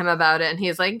warn him about it, and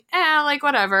he's like, like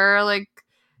whatever, like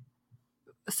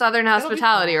Southern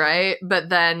hospitality, right? But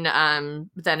then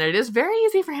it is very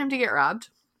easy for him to get robbed.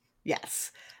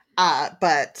 Yes.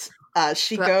 Lilibet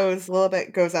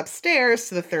goes upstairs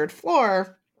to the 3rd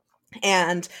floor,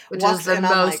 and which is the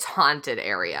most haunted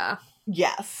area.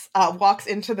 Yes. Walks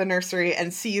into the nursery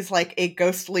and sees like a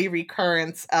ghostly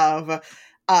recurrence of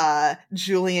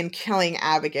Julian killing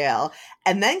Abigail,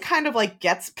 and then kind of like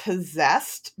gets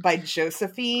possessed by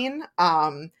Josephine,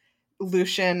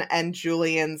 Lucian and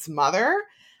Julian's mother,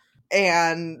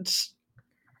 and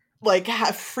like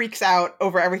freaks out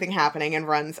over everything happening and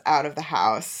runs out of the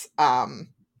house.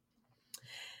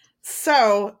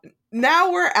 So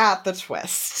now we're at the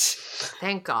twist.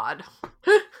 Thank God.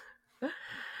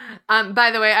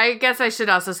 By the way, I guess I should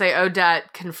also say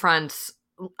Odette confronts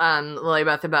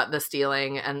Lilybeth about the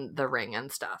stealing and the ring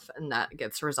and stuff, and that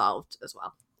gets resolved as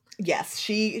well. Yes,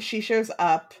 she shows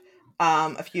up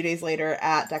a few days later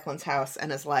at Declan's house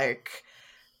and is like,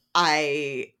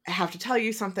 I have to tell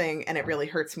you something, and it really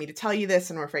hurts me to tell you this,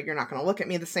 and I'm afraid you're not going to look at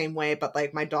me the same way, but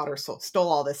like my daughter stole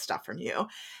all this stuff from you,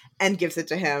 and gives it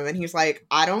to him, and he's like,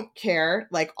 I don't care,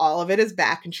 like all of it is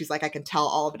back, and she's like, I can tell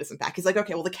all of it isn't back. He's like,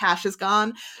 okay, well the cash is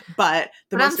gone, but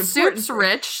the most important Soup's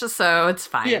rich, so it's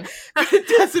fine. Yeah, it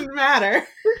doesn't matter.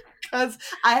 Because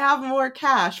I have more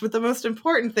cash, but the most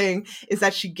important thing is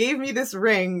that she gave me this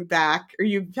ring back, or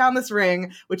you found this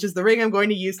ring, which is the ring I'm going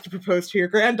to use to propose to your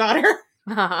granddaughter.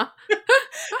 Uh-huh.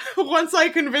 Once I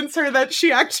convince her that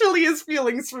she actually has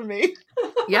feelings for me.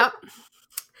 Yep.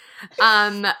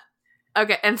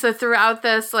 Okay, and so throughout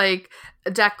this, like,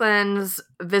 Declan's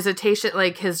visitation,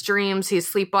 like, his dreams, he's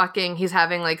sleepwalking, he's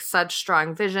having, like, such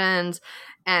strong visions,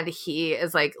 and he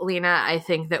is like, Lena, I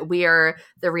think that we are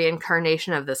the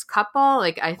reincarnation of this couple.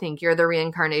 Like, I think you're the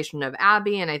reincarnation of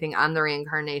Abby, and I think I'm the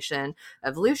reincarnation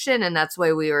of Lucian, and that's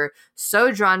why we were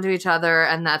so drawn to each other,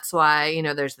 and that's why, you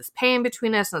know, there's this pain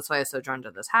between us, and that's why I was so drawn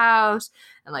to this house,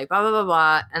 and like, blah, blah, blah,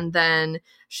 blah. And then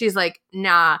she's like,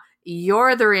 nah,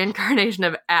 you're the reincarnation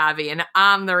of Abby, and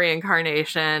I'm the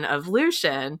reincarnation of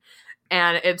Lucian.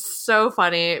 And it's so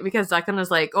funny, because Declan was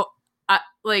like,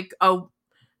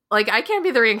 I can't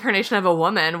be the reincarnation of a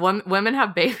woman. Women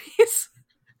have babies.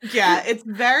 Yeah, it's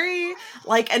very,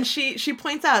 like, and she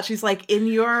points out, she's like, in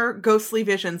your ghostly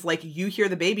visions, like, you hear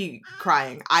the baby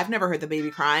crying. I've never heard the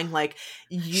baby crying. Like,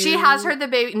 She has heard the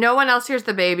baby. No one else hears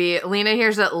the baby. Lena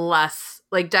hears it less.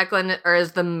 Like, Declan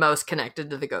is the most connected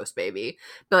to the ghost baby.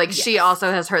 But, like, She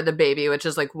also has heard the baby, which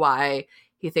is, like, why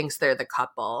he thinks they're the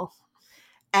couple.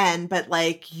 But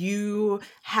like, you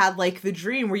had like the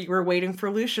dream where you were waiting for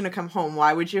Lucian to come home.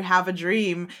 Why would you have a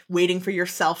dream waiting for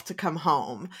yourself to come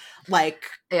home? Like,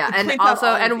 yeah. And also,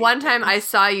 and one time I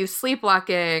saw you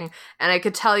sleepwalking, and I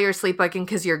could tell you were sleepwalking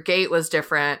because your gait was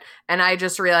different. And I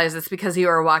just realized it's because you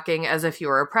were walking as if you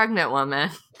were a pregnant woman.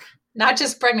 Not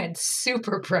just pregnant,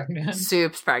 super pregnant.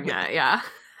 Soup's pregnant, yeah.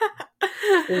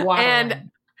 Wow.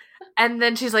 And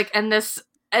then she's like, this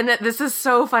is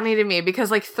so funny to me, because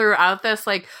like throughout this,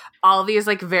 like all these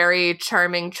like very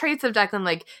charming traits of Declan,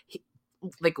 like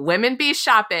women be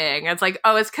shopping. It's like,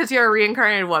 oh, it's because you're a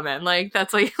reincarnated woman. Like,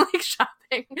 that's why you like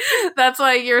shopping. That's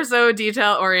why you're so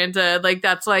detail oriented. Like,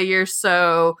 that's why you're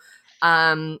so,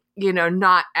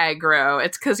 not aggro.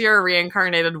 It's because you're a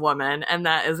reincarnated woman, and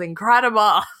that is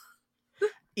incredible.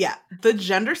 Yeah, the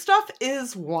gender stuff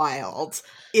is wild.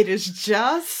 It is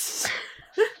just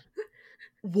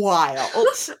wild.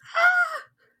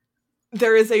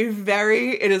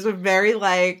 It is a very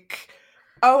like,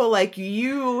 oh, like,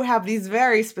 you have these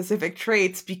very specific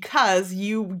traits because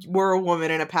you were a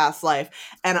woman in a past life,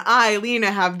 and I,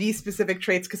 Lena, have these specific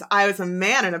traits because I was a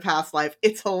man in a past life.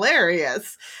 It's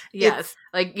hilarious. Yes,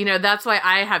 that's why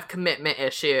I have commitment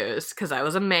issues, because I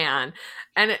was a man.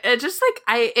 And it just,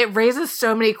 like, it raises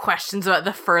so many questions about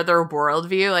the further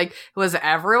worldview. Like, was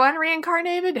everyone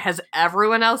reincarnated? Has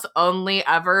everyone else only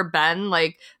ever been,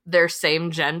 like, their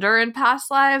same gender in past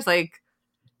lives? Like,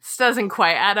 this doesn't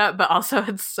quite add up, but also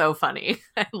it's so funny.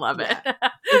 I love it.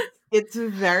 It's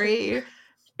very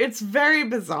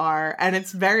bizarre, and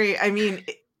it's very, I mean,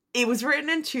 it was written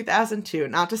in 2002.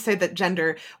 Not to say that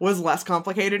gender was less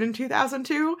complicated in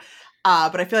 2002,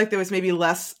 but I feel like there was maybe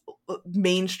less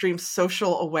mainstream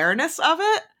social awareness of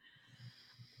it,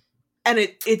 and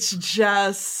it's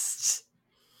just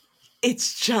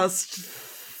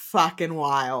fucking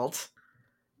wild.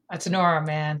 That's Nora,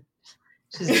 man.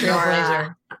 She's a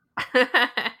trailblazer.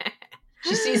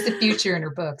 She sees the future in her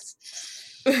books.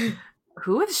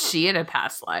 Who was she in a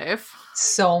past life?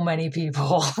 So many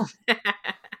people.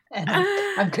 And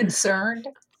I'm concerned.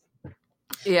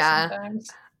 Yeah. Sometimes.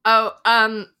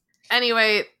 Oh,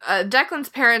 anyway, Declan's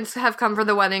parents have come for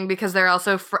the wedding because they're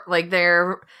also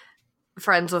they're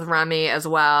friends with Remy as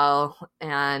well,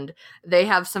 and they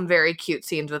have some very cute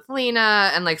scenes with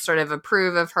Lena and like sort of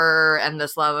approve of her and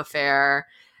this love affair.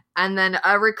 And then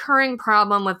a recurring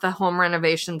problem with the home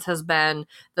renovations has been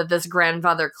that this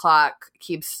grandfather clock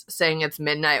keeps saying it's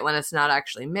midnight when it's not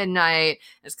actually midnight.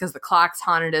 It's because the clock's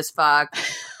haunted as fuck.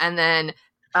 And then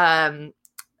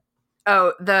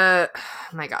Oh,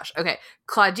 my gosh. Okay.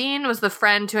 Claudine was the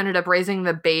friend who ended up raising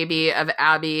the baby of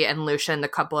Abby and Lucian, the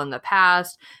couple in the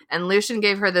past. And Lucian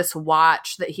gave her this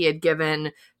watch that he had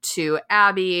given to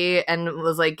Abby and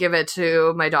was like, give it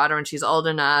to my daughter when she's old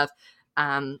enough.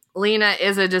 Lena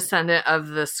is a descendant of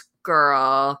this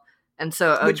girl. And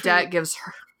so Which Odette gives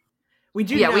her. We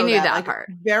do Yeah, know we knew that like, part.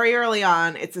 very early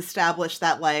on, it's established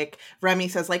that, like, Remy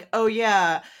says, like, oh,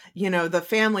 yeah, you know, the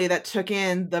family that took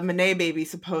in the Monet baby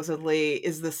supposedly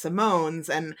is the Simones,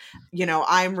 and, you know,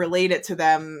 I'm related to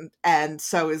them, and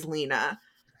so is Lena.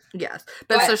 Yes.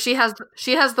 But so she has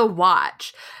the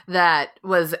watch that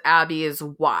was Abby's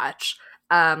watch.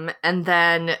 And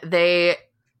then they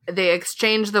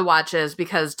exchanged the watches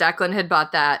because Declan had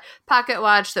bought that pocket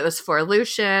watch that was for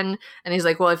Lucian, and he's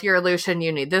like, well, if you're Lucian,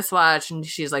 you need this watch, and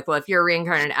she's like, well, if you're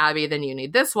reincarnated Abby, then you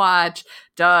need this watch,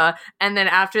 duh. And then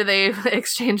after they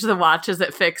exchanged the watches,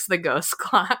 it fixed the ghost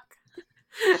clock.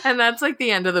 And that's like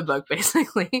the end of the book,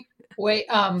 basically. Wait,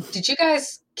 did you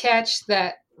guys catch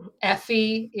that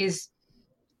Effie is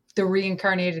the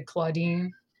reincarnated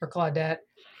Claudine or Claudette?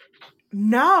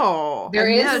 No, There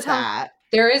I is missed that.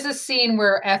 There is a scene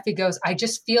where Effie goes, I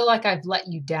just feel like I've let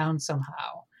you down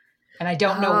somehow. And I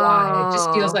don't know why. It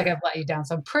just feels like I've let you down.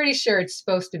 So I'm pretty sure it's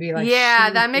supposed to be like, yeah,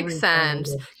 that makes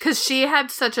sense. Because she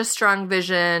had such a strong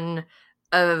vision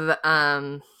of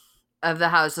the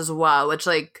house as well, which,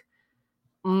 like,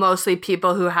 mostly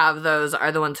people who have those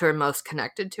are the ones who are most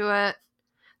connected to it.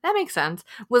 That makes sense.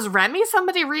 Was Remy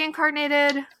somebody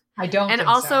reincarnated? I don't think And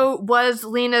also, so. was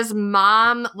Lena's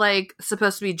mom, like,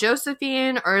 supposed to be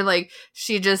Josephine? Or, like,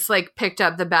 she just, like, picked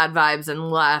up the bad vibes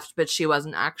and left, but she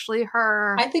wasn't actually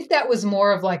her? I think that was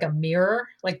more of like a mirror.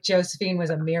 Like Josephine was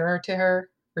a mirror to her,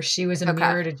 or she was a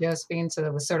mirror to Josephine. So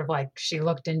it was sort of like she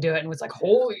looked into it and was like,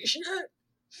 holy shit.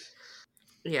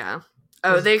 Yeah.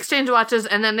 Oh, they exchange watches,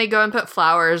 and then they go and put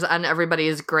flowers on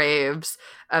everybody's graves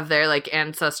of their, like,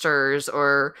 ancestors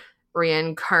or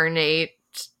reincarnators.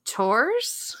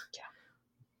 Yeah.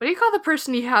 What do you call the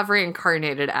person you have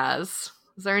reincarnated as?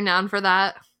 Is there a noun for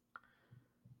that?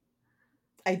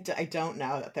 I don't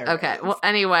know that there Okay. is. Well,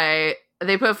 anyway,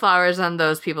 they put flowers on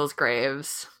those people's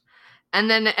graves. And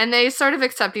they sort of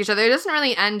accept each other. It doesn't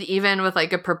really end even with,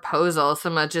 like, a proposal so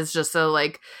much as just a,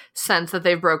 like, sense that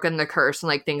they've broken the curse and,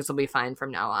 like, things will be fine from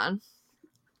now on.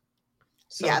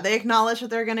 So. Yeah, they acknowledge that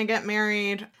they're going to get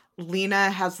married. Lena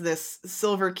has this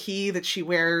silver key that she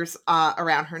wears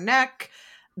around her neck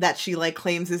that she, like,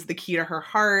 claims is the key to her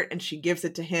heart, and she gives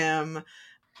it to him.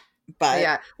 But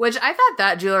yeah, which I thought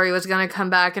that jewelry was going to come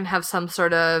back and have some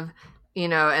sort of, you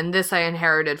know, and this I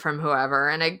inherited from whoever,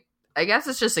 and I guess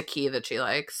it's just a key that she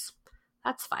likes.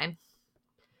 That's fine.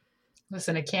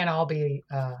 Listen, it can't all be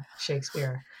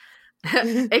Shakespeare.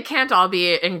 It can't all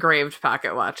be engraved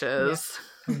pocket watches.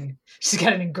 Yeah. I mean, she's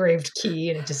got an engraved key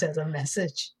and it just has a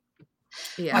message.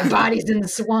 Yeah. My body's in the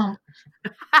swamp.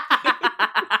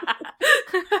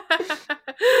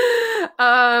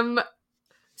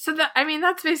 So that, I mean,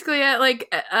 that's basically it.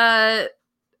 Like,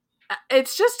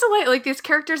 it's just like these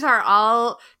characters are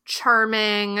all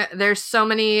charming. There's so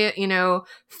many, you know,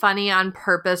 funny on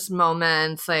purpose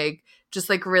moments, like just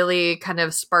like really kind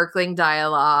of sparkling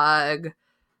dialogue.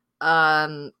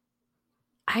 I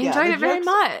enjoyed it very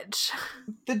much.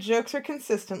 The jokes are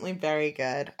consistently very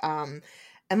good. And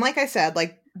like I said,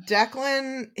 like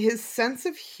Declan, his sense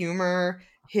of humor,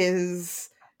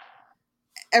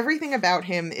 everything about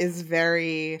him is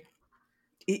very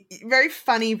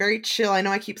funny, very chill. I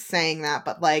know I keep saying that,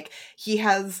 but like he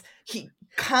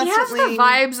constantly he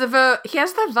has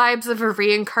the vibes of a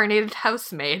reincarnated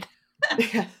housemaid.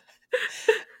 Yeah.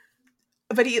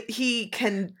 But he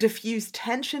can diffuse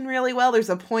tension really well. There's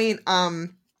a point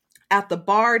at the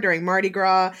bar during Mardi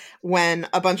Gras when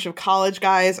a bunch of college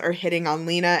guys are hitting on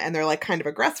Lena and they're like kind of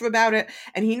aggressive about it,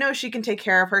 and he knows she can take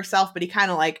care of herself, but he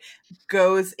kind of like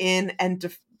goes in and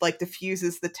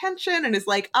diffuses the tension and is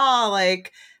like,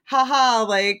 like, haha,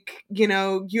 like, you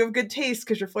know, you have good taste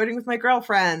because you're flirting with my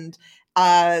girlfriend,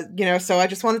 you know, so I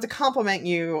just wanted to compliment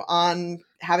you on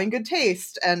having good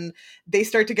taste. And they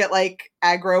start to get like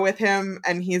aggro with him,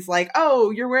 and he's like, oh,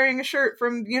 you're wearing a shirt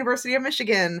from the University of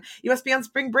Michigan, you must be on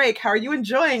spring break, how are you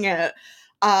enjoying it?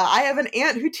 I have an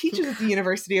aunt who teaches at the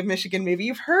University of Michigan, maybe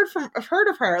you've heard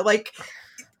of her. Like,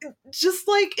 just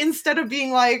like, instead of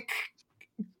being like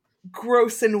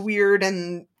gross and weird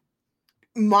and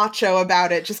macho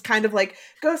about it, just kind of like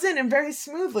goes in and very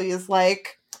smoothly is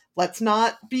like, let's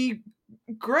not be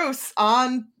gross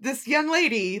on this young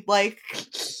lady, like,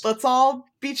 let's all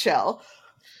be chill.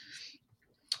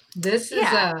 This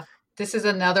is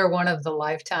another one of the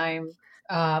Lifetime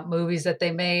movies that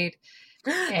they made.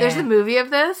 There's a And movie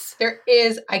of this? there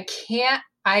is, I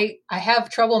have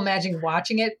trouble imagining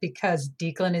watching it because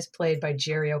Declan is played by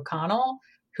Jerry O'Connell,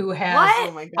 who has What?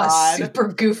 Oh my a god. super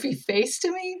goofy face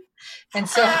to me. And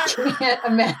so I can't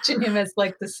imagine him as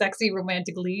like the sexy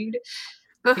romantic lead.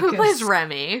 But who plays Because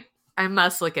Remy? I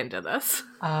must look into this.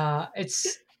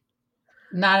 it's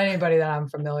not anybody that I'm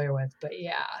familiar with, but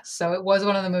yeah. So it was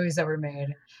one of the movies that were made.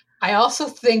 I also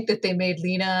think that they made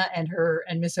Lena and her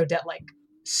and Miss Odette like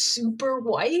super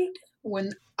white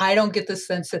when I don't get the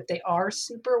sense that they are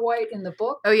super white in the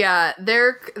book. Oh yeah,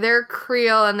 they're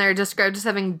Creole and they're described as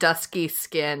having dusky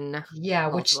skin. Yeah,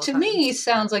 which multiple to times. me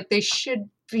sounds like they should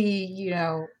be,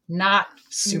 not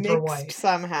super Mixed white.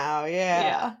 somehow,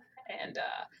 yeah. And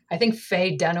I think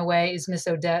Faye Dunaway is Miss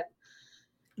Odette.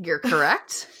 You're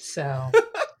correct. So,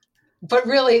 but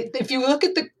really, if you look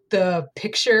at the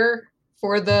picture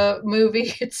for the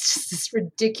movie, it's just this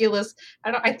ridiculous.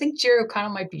 I think Jerry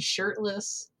O'Connell might be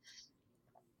shirtless,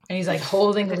 and he's like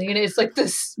holding Lena. It's like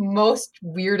this most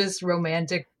weirdest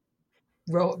romantic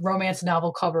romance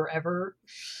novel cover ever.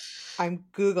 I'm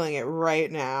Googling it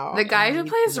right now. The guy I who need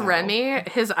plays to know. Remy,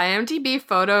 his IMDb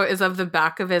photo is of the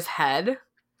back of his head.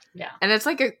 Yeah. And it's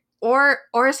like or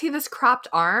is he this cropped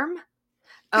arm?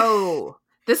 Oh,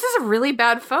 this is a really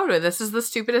bad photo. This is the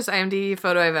stupidest IMDb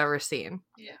photo I've ever seen.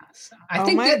 Yeah. So I Oh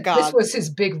think my that this God. was his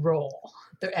big role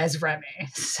as Remy.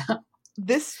 So,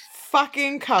 This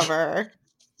fucking cover.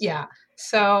 yeah.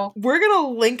 So We're gonna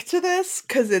link to this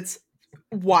because it's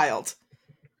wild.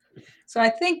 I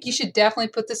think you should definitely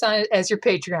put this on as your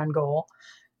Patreon goal.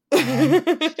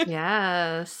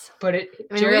 Yes. But I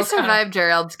mean, we survived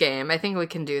Gerald's game. I think we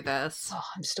can do this. Oh,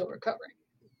 I'm still recovering.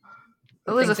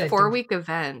 It was a 4-week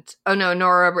event. Oh, no,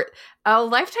 Nora Roberts. Oh,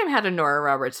 Lifetime had a Nora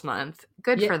Roberts month.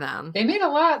 Good for them. They made a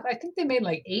lot. I think they made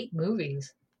like 8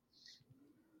 movies.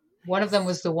 One of them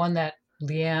was the one that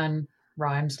Leanne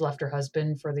Rimes left her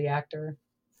husband for the actor.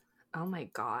 Oh my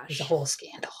gosh. It was a whole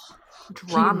scandal.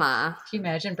 Drama. Can you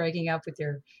imagine breaking up with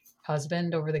your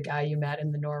husband over the guy you met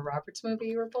in the Nora Roberts movie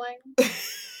you were playing?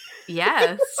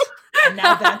 Yes. And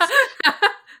now that's...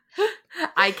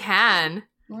 I can.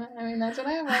 Well, I mean, that's what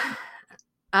happened.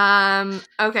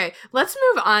 Okay, let's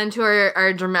move on to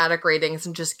our dramatic ratings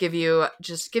and just give you a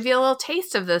little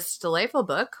taste of this delightful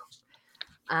book.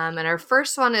 And our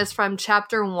first one is from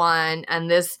chapter 1,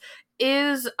 and this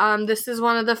is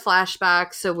one of the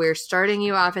flashbacks. So we're starting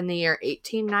you off in the year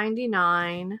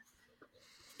 1899,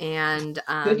 and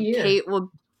Good year.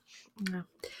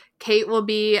 Kate will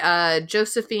be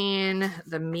Josephine,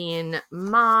 the mean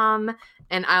mom,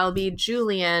 and I'll be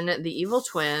Julian, the evil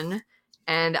twin.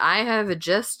 And I have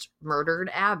just murdered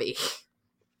Abby.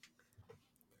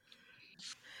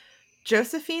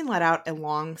 Josephine let out a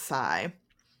long sigh.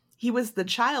 He was the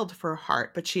child for her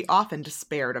heart, but she often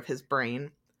despaired of his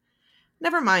brain.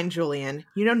 Never mind, Julian.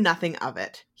 You know nothing of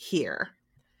it. Here.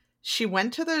 She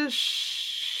went to the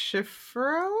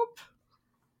chiffrobe?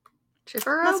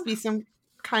 Chifforobe? Must be some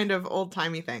kind of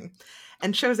old-timey thing.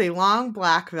 And chose a long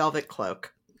black velvet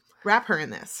cloak. Wrap her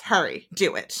in this. Hurry.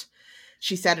 Do it.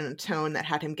 She said in a tone that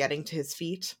had him getting to his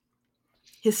feet.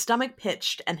 His stomach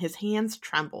pitched and his hands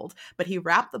trembled, but he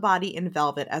wrapped the body in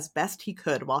velvet as best he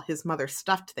could while his mother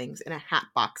stuffed things in a hat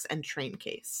box and train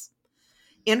case.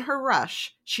 In her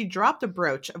rush, she dropped a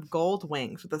brooch of gold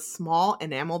wings with a small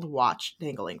enameled watch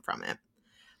dangling from it.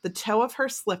 The toe of her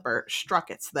slipper struck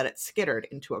it so that it skittered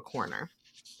into a corner.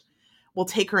 We'll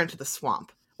take her into the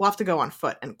swamp. We'll have to go on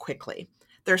foot and quickly.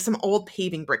 There are some old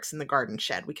paving bricks in the garden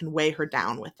shed. We can weigh her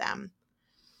down with them.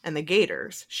 And the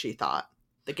gators, she thought,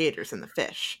 the gators and the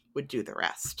fish, would do the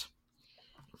rest.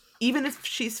 Even if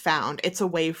she's found, it's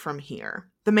away from here.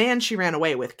 The man she ran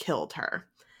away with killed her.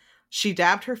 She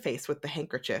dabbed her face with the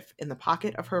handkerchief in the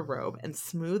pocket of her robe and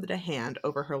smoothed a hand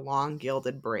over her long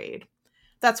gilded braid.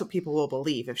 That's what people will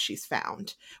believe if she's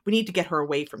found. We need to get her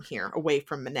away from here, away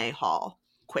from Monet Hall,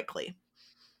 quickly.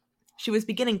 She was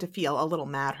beginning to feel a little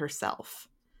mad herself.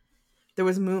 There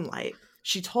was moonlight.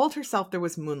 She told herself there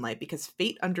was moonlight because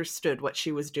fate understood what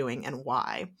she was doing and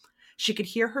why. She could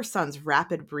hear her son's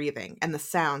rapid breathing and the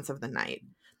sounds of the night.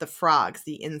 The frogs,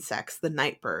 the insects, the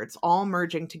night birds, all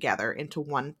merging together into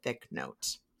one thick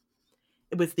note.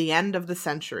 It was the end of the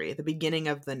century, the beginning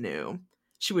of the new.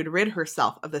 She would rid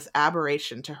herself of this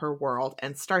aberration to her world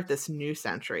and start this new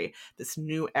century, this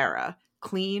new era,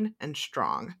 clean and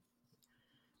strong.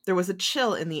 There was a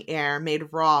chill in the air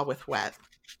made raw with wet.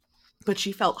 But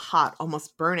she felt hot,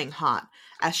 almost burning hot,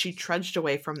 as she trudged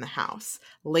away from the house,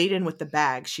 laden with the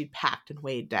bags she'd packed and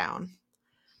weighed down.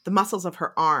 The muscles of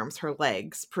her arms, her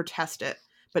legs, protested,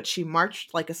 but she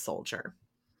marched like a soldier.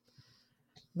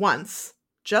 Once,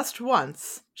 Just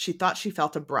once, she thought she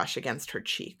felt a brush against her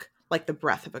cheek, like the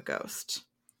breath of a ghost.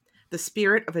 The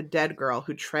spirit of a dead girl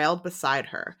who trailed beside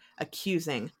her,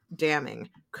 accusing, damning,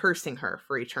 cursing her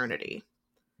for eternity.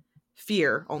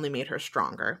 Fear only made her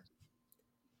stronger.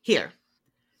 Here.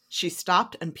 She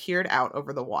stopped and peered out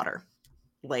over the water.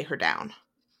 Lay her down.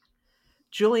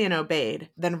 Julian obeyed,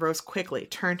 then rose quickly,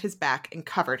 turned his back, and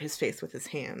covered his face with his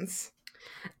hands.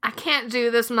 I can't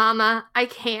do this, Mama. I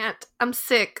can't. I'm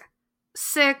sick.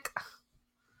 Sick.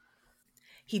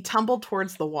 He tumbled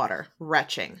towards the water,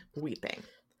 retching, weeping.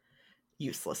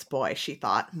 Useless boy, she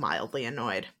thought, mildly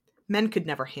annoyed. Men could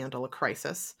never handle a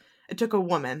crisis. It took a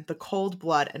woman, the cold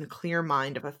blood and clear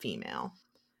mind of a female.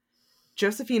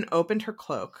 Josephine opened her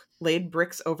cloak, laid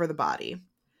bricks over the body.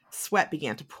 Sweat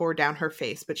began to pour down her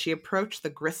face, but she approached the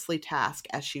grisly task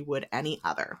as she would any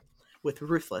other, with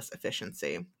ruthless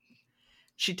efficiency.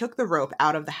 She took the rope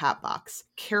out of the hat box,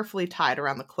 carefully tied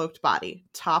around the cloaked body,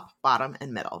 top, bottom,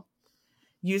 and middle.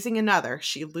 Using another,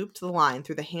 she looped the line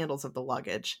through the handles of the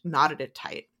luggage, knotted it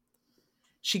tight.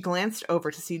 She glanced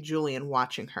over to see Julian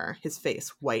watching her, his face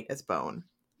white as bone.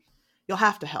 You'll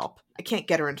have to help. I can't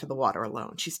get her into the water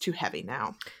alone. She's too heavy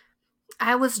now.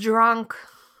 I was drunk.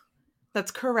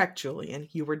 That's correct, Julian.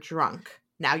 You were drunk.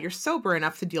 Now you're sober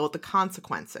enough to deal with the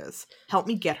consequences. Help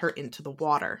me get her into the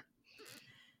water.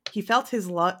 He felt his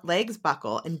legs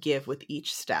buckle and give with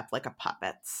each step like a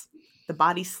puppet's. The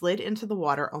body slid into the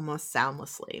water almost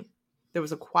soundlessly. There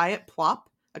was a quiet plop,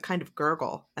 a kind of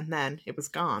gurgle, and then it was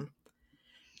gone.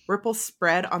 Ripples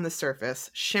spread on the surface,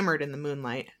 shimmered in the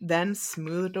moonlight, then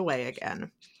smoothed away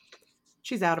again.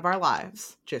 She's out of our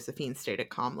lives, Josephine stated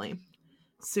calmly.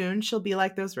 Soon she'll be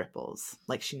like those ripples,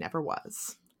 like she never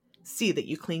was. See that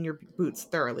you clean your boots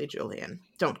thoroughly, Julian.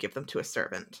 Don't give them to a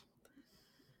servant.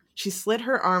 She slid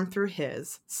her arm through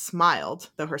his, smiled,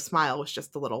 though her smile was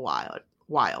just a little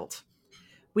wild.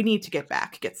 We need to get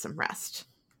back, get some rest.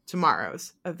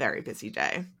 Tomorrow's a very busy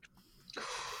day.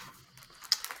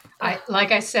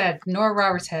 Like I said, Nora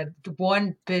Roberts had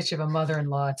one bitch of a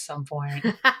mother-in-law at some point.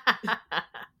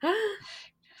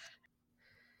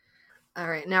 All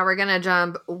right, now we're going to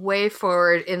jump way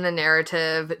forward in the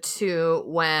narrative to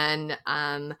when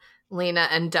Lena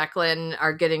and Declan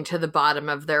are getting to the bottom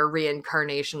of their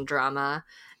reincarnation drama.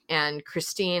 And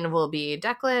Christine will be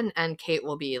Declan and Kate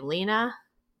will be Lena.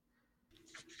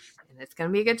 And it's going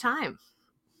to be a good time.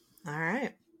 All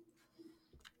right.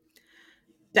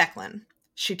 Declan.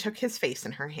 She took his face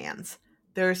in her hands.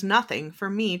 There's nothing for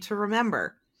me to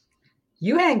remember.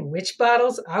 You hang witch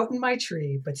bottles out in my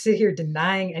tree, but sit here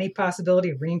denying any possibility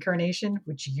of reincarnation,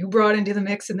 which you brought into the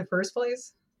mix in the first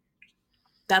place?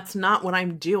 That's not what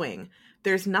I'm doing.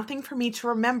 There's nothing for me to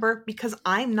remember because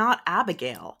I'm not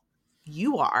Abigail.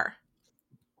 You are.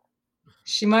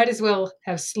 She might as well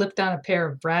have slipped on a pair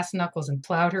of brass knuckles and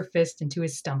plowed her fist into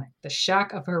his stomach. The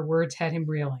shock of her words had him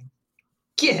reeling.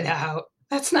 Get out.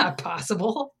 That's not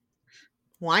possible.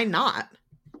 Why not?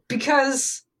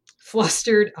 Because,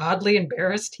 flustered, oddly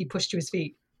embarrassed, he pushed to his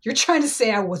feet. You're trying to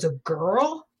say I was a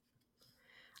girl?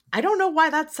 I don't know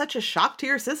why that's such a shock to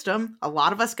your system. A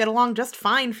lot of us get along just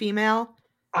fine, female.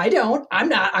 I don't. I'm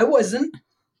not. I wasn't.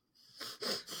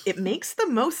 It makes the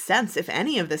most sense if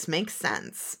any of this makes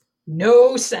sense.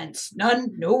 No sense.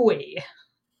 None. No way.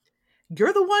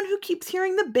 You're the one who keeps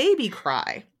hearing the baby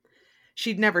cry.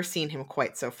 She'd never seen him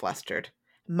quite so flustered.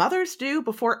 Mothers do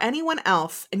before anyone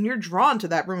else, and you're drawn to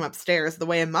that room upstairs the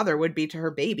way a mother would be to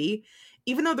her baby.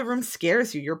 Even though the room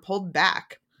scares you, you're pulled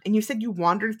back. And you said you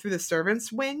wandered through the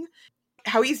servants' wing?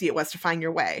 How easy it was to find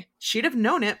your way. She'd have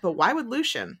known it, but why would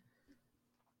Lucian?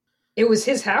 It was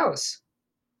his house.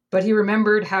 But he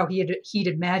remembered how he'd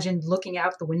imagined looking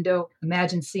out the window,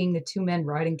 imagined seeing the two men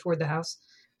riding toward the house.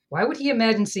 Why would he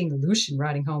imagine seeing Lucian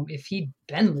riding home if he'd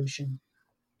been Lucian?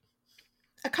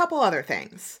 A couple other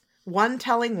things. One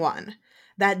telling one.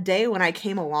 That day when I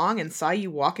came along and saw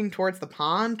you walking towards the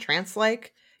pond,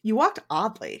 trance-like, you walked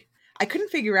oddly. I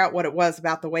couldn't figure out what it was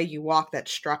about the way you walked that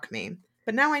struck me.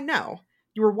 But now I know.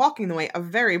 You were walking the way a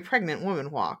very pregnant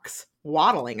woman walks.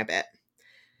 Waddling a bit.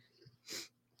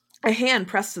 A hand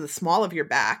pressed to the small of your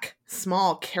back.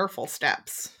 Small, careful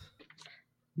steps.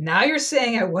 Now you're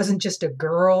saying I wasn't just a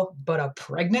girl, but a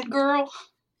pregnant girl?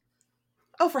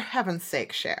 Oh, for heaven's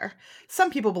sake, Cher.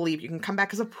 Some people believe you can come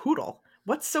back as a poodle.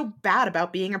 What's so bad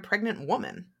about being a pregnant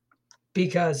woman?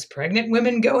 Because pregnant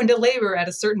women go into labor at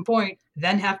a certain point,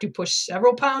 then have to push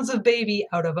several pounds of baby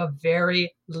out of a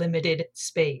very limited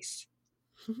space.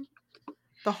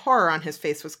 The horror on his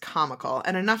face was comical,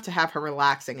 and enough to have her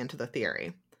relaxing into the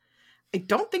theory. I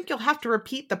don't think you'll have to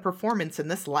repeat the performance in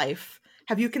this life.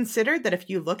 Have you considered that if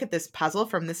you look at this puzzle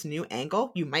from this new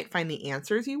angle, you might find the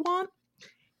answers you want?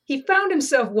 He found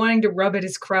himself wanting to rub at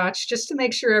his crotch just to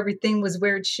make sure everything was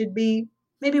where it should be.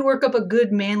 Maybe work up a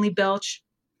good manly belch.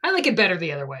 I like it better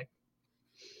the other way.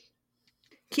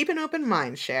 Keep an open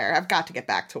mind, Cher. I've got to get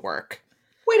back to work.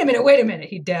 Wait a minute,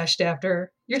 he dashed after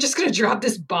her. You're just gonna drop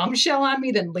this bombshell on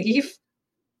me, then leave?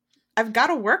 I've got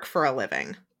to work for a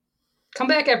living. Come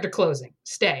back after closing.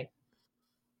 Stay.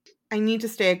 I need to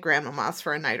stay at Grandmama's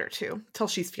for a night or two, till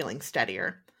she's feeling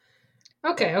steadier.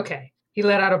 Okay. He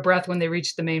let out a breath when they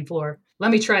reached the main floor.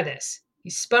 Let me try this. He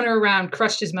spun her around,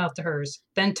 crushed his mouth to hers,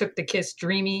 then took the kiss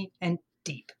dreamy and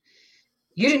deep.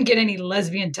 You didn't get any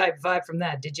lesbian type vibe from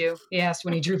that, did you? He asked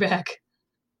when he drew back.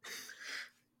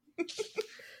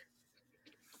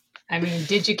 I mean,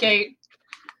 did you, Kate?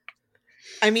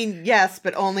 I mean, yes,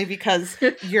 but only because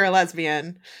you're a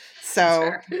lesbian.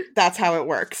 So that's how it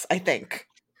works, I think.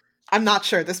 I'm not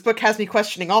sure. This book has me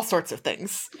questioning all sorts of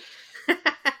things.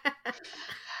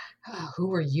 Who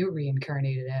were you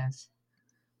reincarnated as?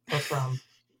 Or from?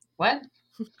 What?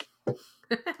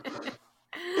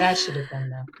 That should have been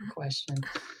the question.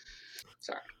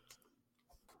 Sorry.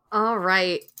 All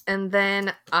right. And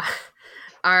then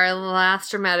our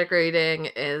last dramatic reading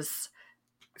is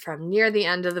from near the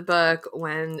end of the book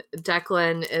when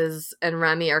Declan and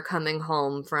Remy are coming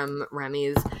home from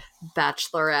Remy's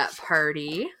bachelorette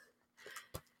party.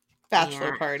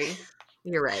 Bachelor party.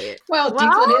 You're right. Well,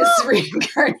 Declan is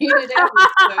reincarnated as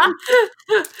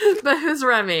but who's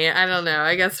Remy? I don't know.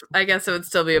 I guess it would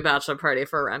still be a bachelor party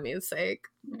for Remy's sake.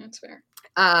 That's fair.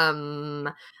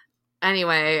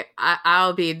 Anyway,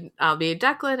 I'll be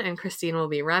Declan and Christine will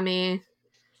be Remy.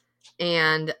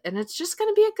 And it's just going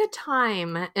to be a good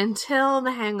time until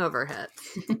the hangover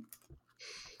hits.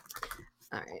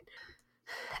 All right.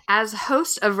 As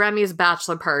host of Remy's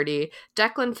bachelor party,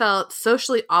 Declan felt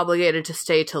socially obligated to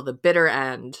stay till the bitter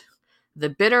end. The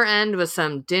bitter end was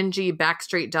some dingy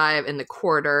backstreet dive in the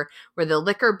quarter where the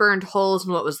liquor burned holes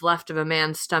in what was left of a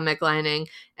man's stomach lining,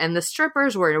 and the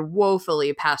strippers were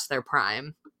woefully past their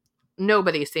prime.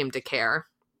 Nobody seemed to care.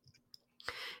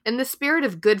 In the spirit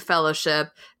of good fellowship,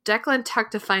 Declan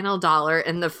tucked a final dollar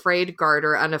in the frayed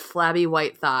garter on a flabby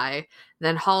white thigh,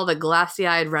 then hauled a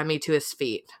glassy-eyed Remy to his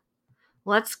feet.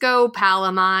 Let's go, pal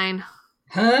of mine.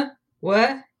 Huh?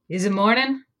 What? Is it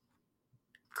morning?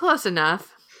 Close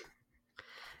enough.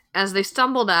 As they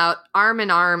stumbled out, arm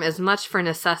in arm as much for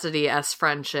necessity as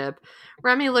friendship,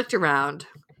 Remy looked around.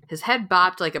 His head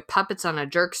bopped like a puppet's on a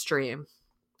jerked string.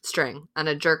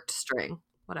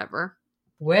 Whatever.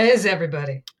 Where's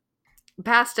everybody?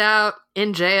 Passed out,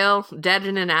 in jail, dead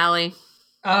in an alley.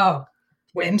 Oh,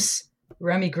 wimps.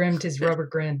 Remy grinned his rubber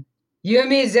grin. You and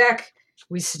me, Zach,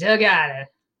 we still got it.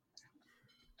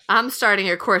 I'm starting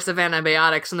a course of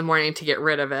antibiotics in the morning to get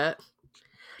rid of it.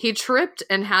 He tripped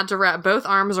and had to wrap both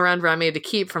arms around Remy to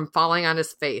keep from falling on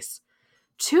his face.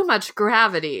 Too much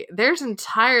gravity. There's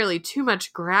entirely too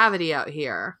much gravity out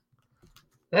here.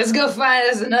 Let's go find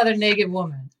us another naked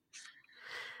woman.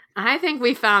 I think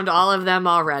we found all of them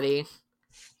already.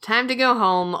 Time to go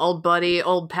home, old buddy,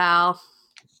 old pal.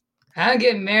 I'm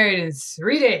getting married in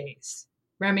 3 days.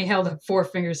 Remy held up 4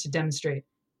 fingers to demonstrate.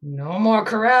 No more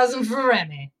carousing for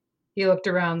Remy. He looked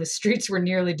around. The streets were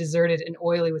nearly deserted and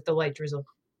oily with the light drizzle.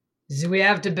 Do we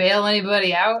have to bail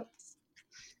anybody out?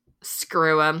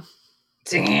 Screw him.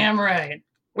 Damn right.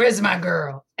 Where's my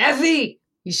girl? Effie!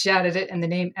 He shouted it, and the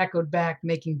name echoed back,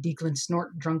 making Declan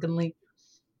snort drunkenly.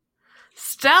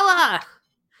 Stella!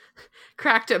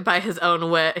 Cracked it by his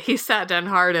own wit, he sat down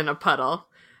hard in a puddle.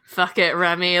 Fuck it,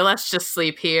 Remy, let's just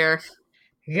sleep here.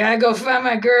 You gotta go find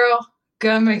my girl.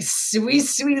 Gotta make sweet,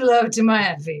 sweet love to my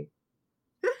Effie.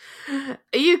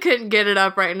 You couldn't get it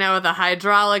up right now with a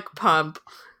hydraulic pump.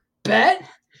 Bet?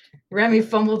 Remy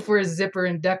fumbled for his zipper,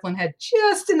 and Declan had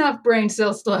just enough brain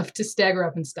cells left to stagger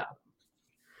up and stop.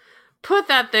 Put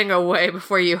that thing away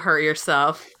before you hurt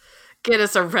yourself. Get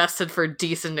us arrested for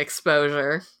decent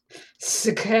exposure. It's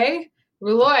okay.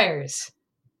 We're lawyers.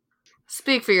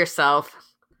 Speak for yourself.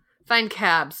 Find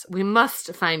cabs. We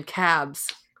must find cabs.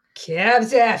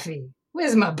 Cabs Effie.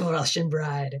 Where's my Russian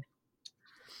bride?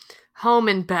 Home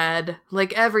in bed,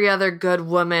 like every other good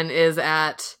woman is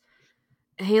at.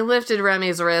 He lifted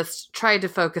Remy's wrist, tried to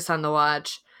focus on the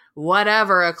watch.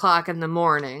 Whatever o'clock in the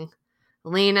morning.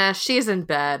 Lena, she's in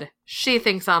bed. She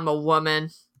thinks I'm a woman.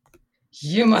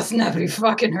 You must not be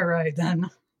fucking her right then.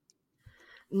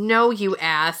 No, you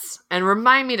ass. And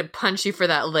remind me to punch you for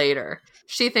that later.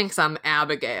 She thinks I'm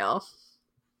Abigail.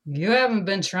 You haven't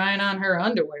been trying on her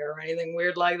underwear or anything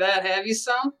weird like that, have you,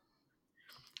 son?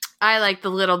 I like the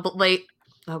little late...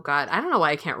 Oh, God. I don't know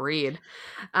why I can't read.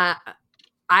 I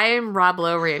am Rob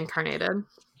Lowe reincarnated.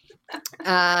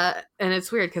 And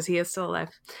it's weird because he is still alive.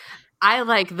 I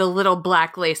like the little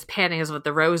black lace panties with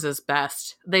the roses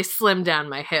best. They slim down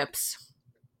my hips.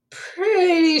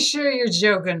 Pretty sure you're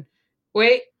joking.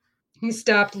 Wait. He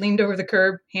stopped, leaned over the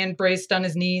curb, hand braced on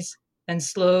his knees, then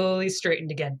slowly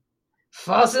straightened again.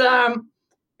 False alarm.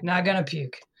 Not gonna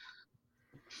puke.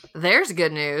 There's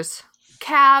good news.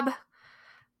 Cab.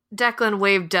 Declan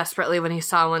waved desperately when he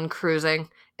saw one cruising.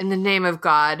 In the name of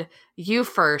God, you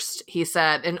first, he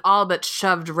said, and all but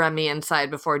shoved Remy inside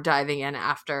before diving in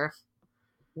after.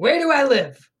 Where do I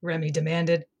live? Remy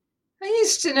demanded. I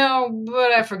used to know,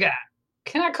 but I forgot.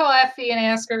 Can I call Effie and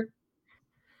ask her?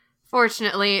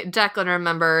 Fortunately, Declan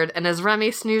remembered, and as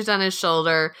Remy snoozed on his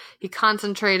shoulder, he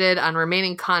concentrated on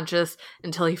remaining conscious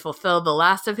until he fulfilled the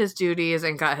last of his duties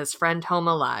and got his friend home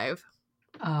alive.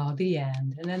 Oh, the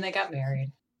end. And then they got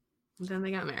married.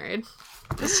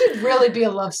 This should really be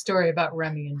a love story about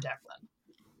Remy and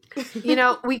Declan. You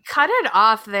know, we cut it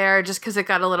off there just because it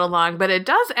got a little long, but it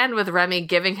does end with Remy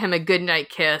giving him a goodnight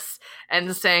kiss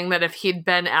and saying that if he'd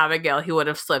been Abigail, he would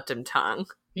have slipped him tongue.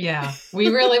 Yeah,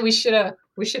 we should have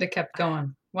kept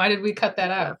going. Why did we cut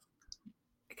that out?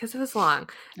 Because it was long.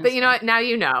 But you know what? Now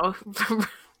you know.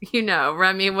 You know,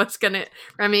 Remy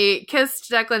kissed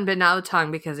Declan, but not the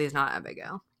tongue because he's not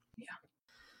Abigail. Yeah.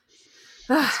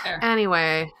 That's fair.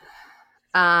 Anyway.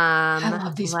 I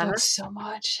love these books so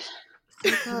much.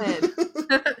 So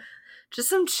good. Just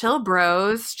some chill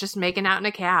bros, just making out in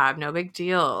a cab. No big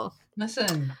deal.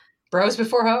 Listen, bros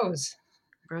before hoes.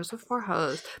 Bros before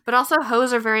hoes. But also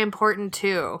hoes are very important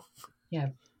too. Yeah,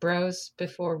 bros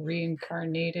before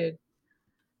reincarnated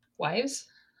wives.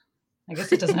 I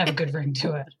guess it doesn't have a good ring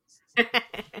to it.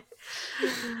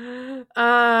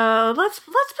 Let's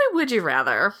play Would You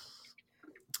Rather.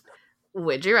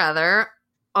 Would you rather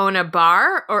own a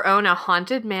bar or own a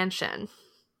haunted mansion?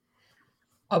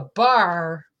 A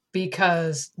bar,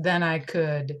 because then I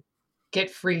could get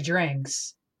free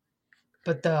drinks.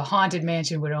 But the haunted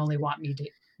mansion would only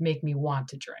make me want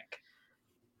to drink.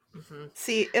 Mm-hmm.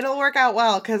 See, it'll work out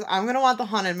well because I'm going to want the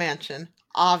haunted mansion,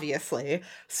 obviously.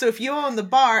 So if you own the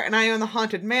bar and I own the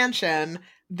haunted mansion,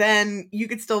 then you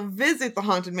could still visit the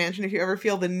haunted mansion if you ever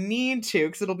feel the need to,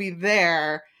 because it'll be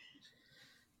there.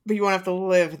 But you won't have to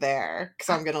live there, because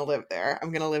I'm going to live there.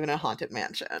 I'm going to live in a haunted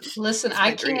mansion. Listen,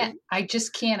 I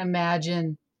just can't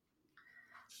imagine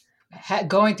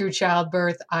going through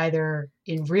childbirth either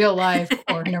in real life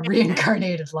or in a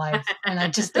reincarnated life. And I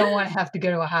just don't want to have to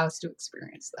go to a house to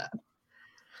experience that.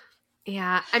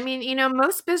 Yeah, I mean, you know,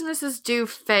 most businesses do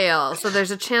fail, so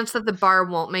there's a chance that the bar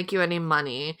won't make you any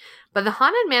money. But the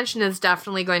haunted mansion is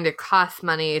definitely going to cost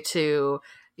money to,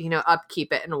 you know,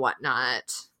 upkeep it and whatnot.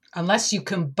 Unless you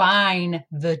combine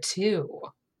the two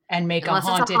and make a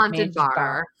haunted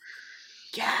bar.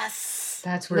 Yes.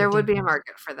 That's where there would be a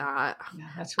market for that. Yeah,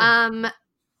 that's where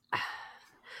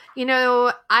you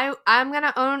know, I'll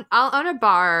own a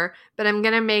bar, but I'm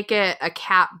gonna make it a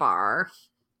cat bar,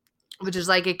 which is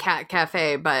like a cat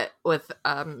cafe, but with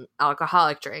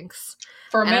alcoholic drinks.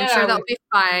 For a minute, I'm sure they'll be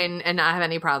fine and not have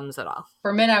any problems at all.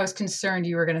 For a minute, I was concerned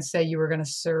you were going to say you were going to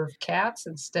serve cats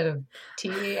instead of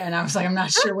tea, and I was like, I'm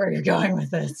not sure where you're going with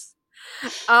this.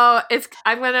 Oh,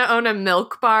 I'm going to own a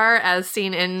milk bar as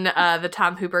seen in the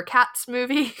Tom Hooper Cats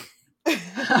movie.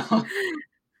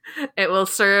 It will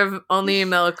serve only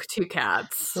milk to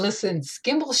cats. Listen,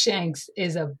 Skimbleshanks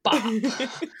is a bop.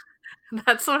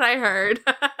 That's what I heard.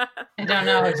 I don't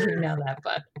know if you know that,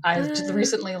 but I just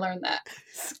recently learned that.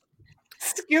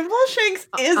 Skimbleshanks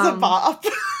is a bop.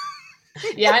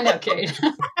 Yeah, I know, Kate.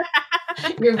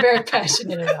 You're very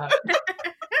passionate about it.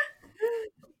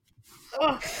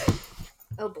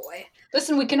 Oh boy.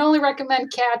 Listen, we can only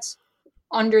recommend cats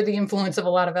under the influence of a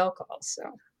lot of alcohol, so.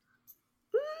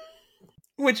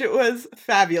 Which it was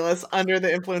fabulous under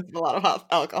the influence of a lot of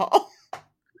alcohol.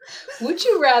 Would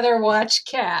you rather watch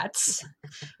Cats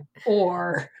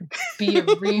or be a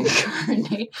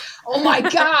reincarnate? Oh my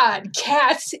God,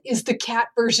 Cats is the cat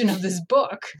version of this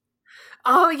book.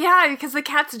 Oh yeah, because the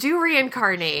cats do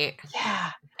reincarnate.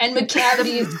 Yeah, and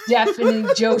McCavity is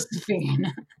definitely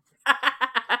Josephine.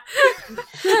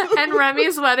 And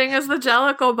Remy's wedding is the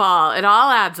Jellicle Ball. It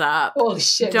all adds up. Holy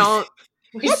shit. Don't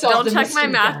check my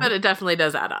math, but it definitely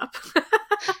does add up.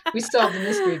 We solved the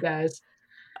mystery, guys.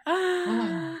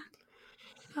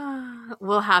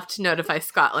 We'll have to notify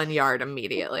Scotland Yard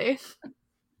immediately.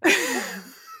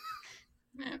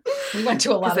 We went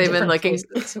to a lot of different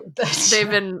places. They've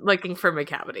been looking for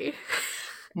McCavity.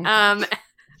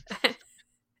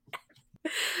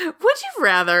 Would you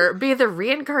rather be the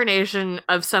reincarnation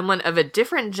of someone of a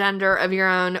different gender of your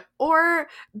own or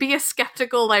be a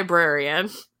skeptical librarian?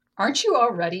 Aren't you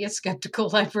already a skeptical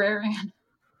librarian?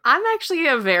 I'm actually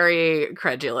a very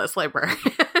credulous librarian.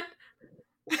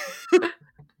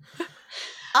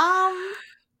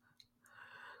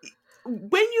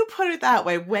 When you put it that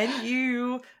way, when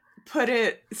you put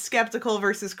it skeptical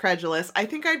versus credulous, I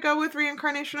think I'd go with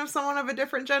reincarnation of someone of a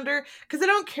different gender, because I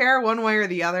don't care one way or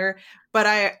the other, but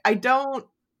I don't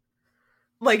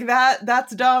like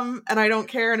that's dumb and I don't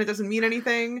care and it doesn't mean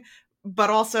anything.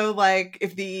 But also, like,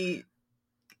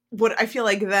 what I feel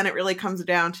like then it really comes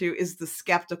down to is the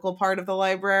skeptical part of the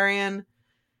librarian.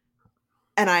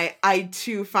 And I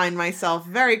too find myself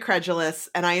very credulous,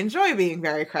 and I enjoy being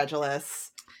very credulous.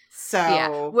 So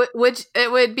yeah, which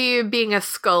it would be being a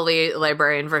Scully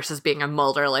librarian versus being a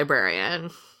Mulder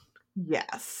librarian.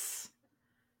 Yes.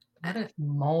 What if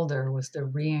Mulder was the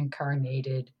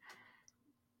reincarnated?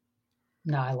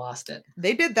 No, I lost it.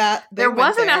 They did that. There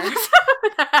was an episode.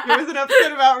 There was an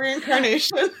episode about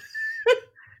reincarnation.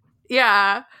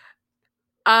 Yeah.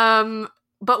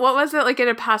 But what was it, like in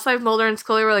a past life, Mulder and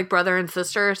Scully were like brother and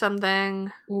sister or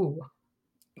something? Ooh.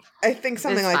 I think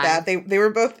something It's like fine. that. They were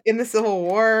both in the Civil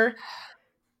War.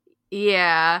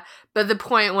 Yeah, but the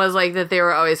point was like that they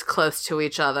were always close to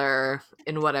each other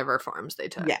in whatever forms they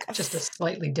took. Yeah. Just a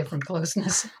slightly different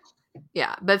closeness.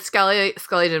 Yeah, but Scully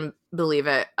didn't believe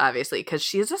it, obviously, because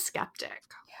she's a skeptic.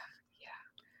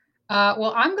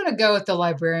 Well, I'm going to go with the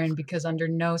librarian because under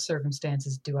no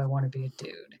circumstances do I want to be a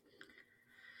dude.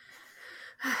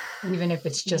 Even if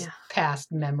it's just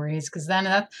past memories, because then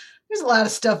there's a lot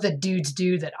of stuff that dudes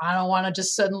do that I don't want to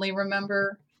just suddenly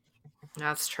remember.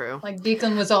 That's true. Like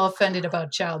Declan was all offended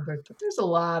about childbirth, but there's a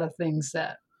lot of things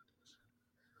that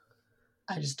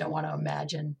I just don't want to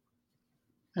imagine.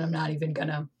 And I'm not even going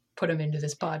to put them into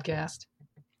this podcast.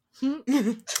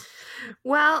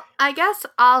 Well, I guess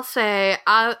I'll say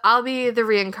I'll be the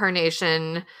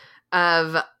reincarnation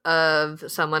of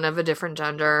someone of a different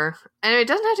gender, and it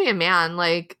doesn't have to be a man.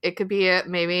 Like it could be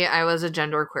maybe I was a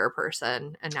genderqueer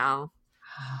person, and now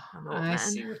I'm a woman. I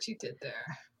see what you did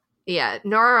there. Yeah,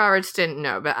 Nora Roberts didn't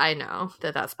know, but I know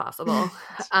that that's possible.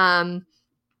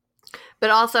 But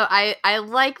also I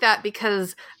like that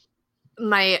because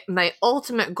my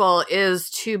ultimate goal is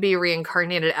to be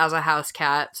reincarnated as a house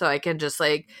cat, so I can just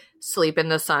like sleep in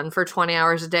the sun for 20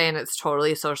 hours a day and it's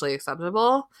totally socially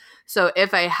acceptable. So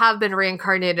if I have been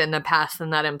reincarnated in the past, then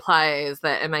that implies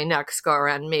that in my next go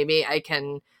around maybe I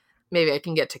can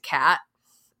get to cat,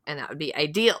 and that would be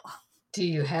ideal. Do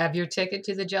you have your ticket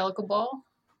to the Jellicle Ball?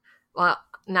 Well,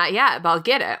 not yet, but I'll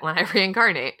get it when I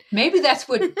reincarnate. Maybe that's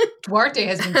what Duarte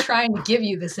has been trying to give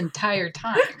you this entire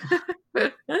time.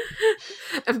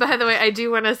 And by the way, I do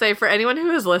want to say for anyone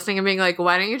who is listening and being like,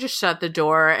 why don't you just shut the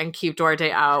door and keep Duarte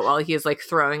out while he's like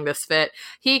throwing this fit?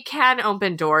 He can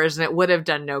open doors and it would have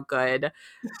done no good.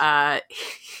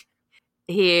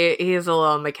 He's a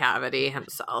little McCavity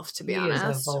himself, to be honest. He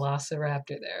is a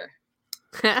velociraptor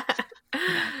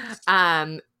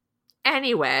there.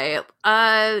 Anyway,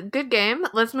 good game.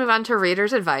 Let's move on to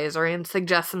Reader's Advisory and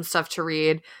suggest some stuff to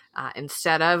read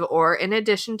instead of or in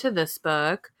addition to this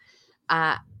book.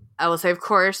 I will say, of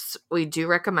course, we do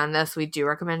recommend this. We do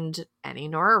recommend any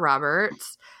Nora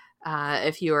Roberts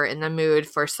if you are in the mood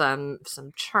for some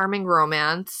charming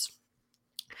romance.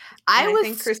 I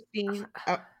think Christine...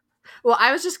 Well,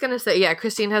 I was just going to say, yeah,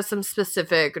 Christine has some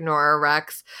specific Nora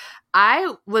Rex.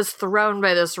 I was thrown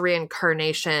by this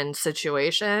reincarnation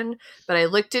situation, but I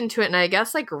looked into it, and I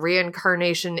guess like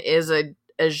reincarnation is a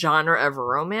genre of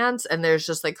romance, and there's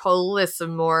just like whole lists of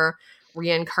more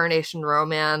reincarnation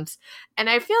romance. And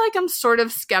I feel like I'm sort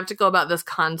of skeptical about this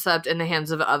concept in the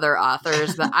hands of other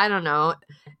authors, but I don't know.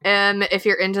 If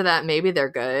you're into that, maybe they're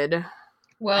good.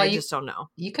 Well, I just don't know.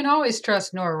 You can always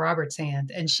trust Nora Roberts'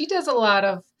 hand, and she does a lot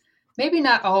of, maybe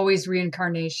not always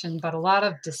reincarnation, but a lot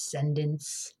of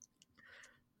descendants.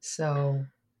 So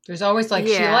there's always like,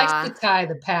 she likes to tie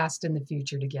the past and the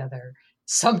future together,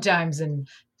 sometimes in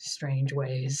strange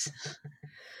ways.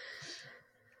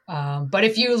 But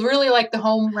if you really like the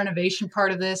home renovation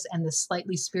part of this and the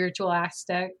slightly spiritual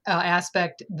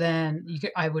aspect, then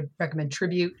I would recommend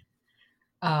Tribute.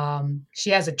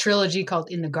 She has a trilogy called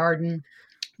In the Garden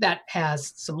that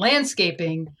has some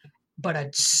landscaping, but a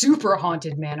super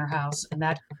haunted manor house, and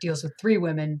that deals with 3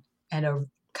 women and a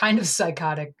kind of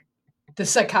psychotic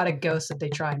ghost that they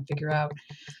try and figure out.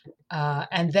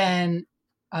 And then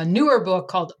a newer book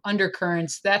called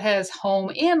Undercurrents that has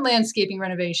home and landscaping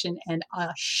renovation and a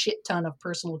shit ton of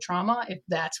personal trauma, if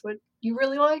that's what you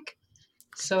really like.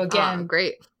 So again,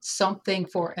 great. Something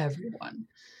for everyone.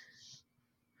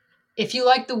 If you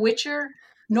like The Witcher,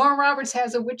 Nora Roberts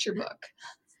has a Witcher book.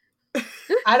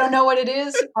 I don't know what it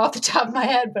is off the top of my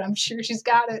head, but I'm sure she's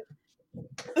got it.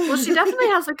 Well, she definitely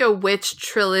has like a witch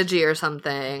trilogy or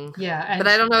something. Yeah, and but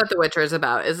I don't know what The Witcher is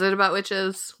about. Is it about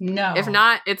witches? No. If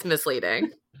not, it's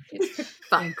misleading.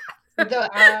 Fuck.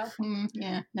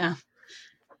 Yeah, no.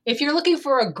 If you're looking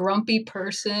for a grumpy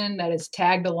person that is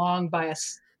tagged along by a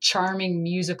charming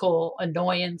musical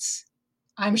annoyance,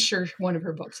 I'm sure one of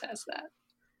her books has that.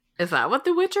 Is that what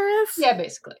The Witcher is? Yeah,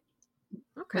 basically.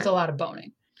 Okay. With a lot of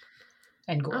boning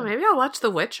and gore. Oh, maybe I'll watch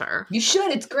The Witcher. You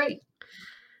should. It's great.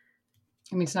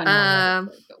 I mean, it's not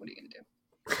normal, but what are you going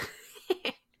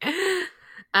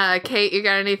to do? Kate, you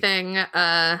got anything?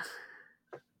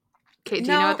 Kate,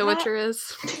 do you know what The Witcher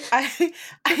is?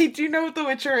 I do know what The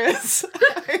Witcher is.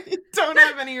 I don't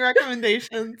have any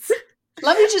recommendations.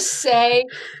 Let me just say,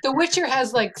 The Witcher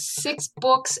has like 6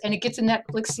 books and it gets a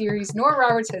Netflix series. Nora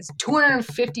Roberts has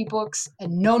 250 books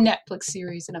and no Netflix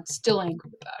series, and I'm still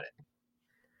angry about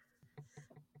it.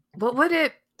 What would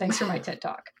it... Thanks for my TED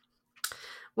Talk.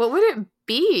 What would it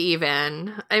be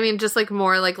even? I mean, just like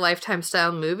more like Lifetime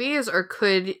style movies, or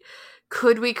could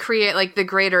we create like the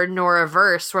greater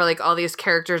Nora-verse where like all these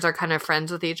characters are kind of friends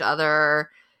with each other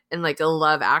in like a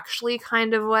Love Actually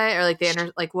kind of way, or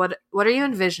like what are you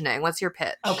envisioning? What's your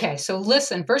pitch? Okay, so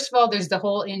listen. First of all, there's the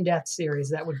whole In Death series.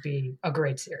 That would be a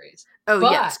great series. Oh,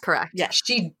 but yes, correct. Yes.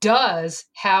 She does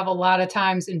have a lot of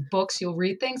times in books, you'll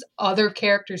read things, other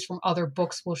characters from other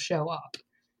books will show up.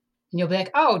 And you'll be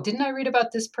like, oh, didn't I read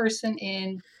about this person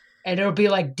in... And it'll be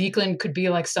like Declan could be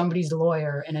like somebody's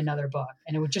lawyer in another book.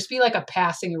 And it would just be like a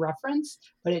passing reference,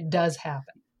 but it does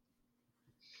happen.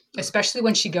 Especially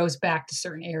when she goes back to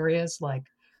certain areas like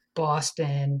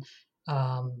Boston,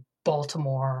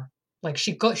 Baltimore. Like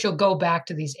she'll go back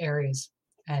to these areas,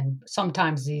 and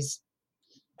sometimes these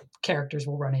characters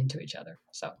will run into each other.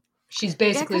 So she's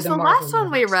basically the Marvel last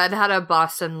one we read had a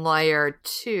Boston lawyer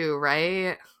too,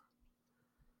 right?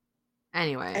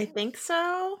 Anyway. I think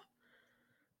so.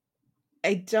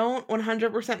 I don't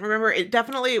 100% remember. It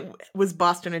definitely was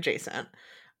Boston adjacent.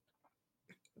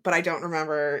 But I don't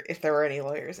remember if there were any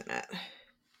lawyers in it.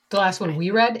 The last one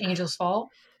we read, Angels Fall?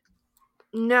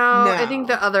 No, I think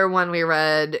the other one we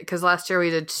read, because last year we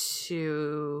did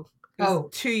 2... Oh,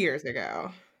 2 years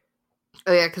ago.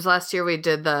 Oh, yeah, because last year we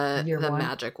did the one.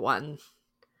 magic one.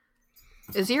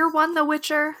 Is year 1 The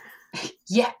Witcher?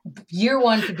 Yeah, year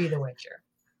 1 could be The Witcher.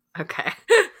 Okay.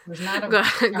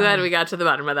 Glad we got to the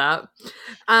bottom of that.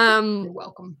 You're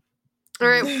welcome. All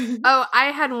right. Oh, I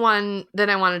had one that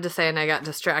I wanted to say and I got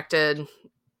distracted.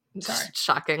 Sorry.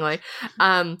 Shockingly.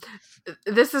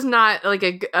 This is not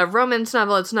like a romance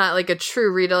novel. It's not like a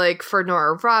true read like for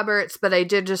Nora Roberts, but I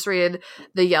did just read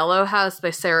The Yellow House by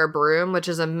Sarah Broom, which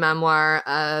is a memoir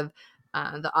of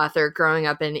the author growing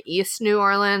up in East New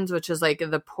Orleans, which is like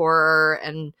the poorer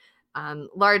and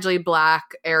largely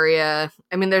Black area.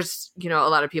 I mean, there's, a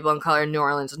lot of people of color in New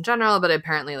Orleans in general, but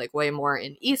apparently like way more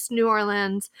in East New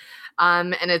Orleans.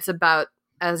 And it's about,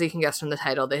 as you can guess from the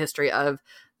title, the history of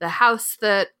the house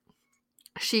that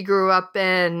she grew up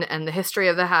in and the history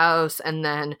of the house, and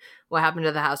then what happened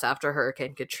to the house after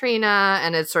Hurricane Katrina.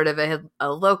 And it's sort of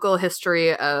a local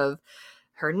history of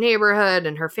her neighborhood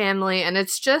and her family. And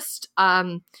it's just,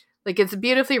 it's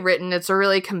beautifully written. It's a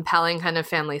really compelling kind of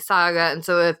family saga. And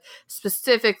so if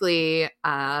specifically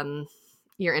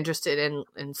you're interested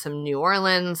in some New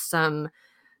Orleans, some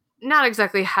not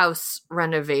exactly house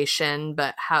renovation,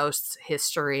 but house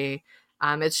history,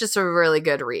 it's just a really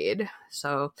good read.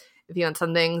 So if you want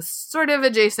something sort of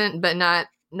adjacent, but not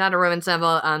a romance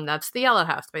novel, that's The Yellow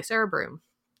House by Sarah Broom.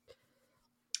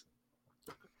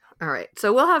 All right,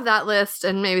 so we'll have that list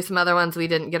and maybe some other ones we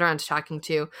didn't get around to talking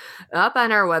to up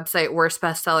on our website,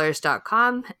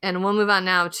 worstbestsellers.com. And we'll move on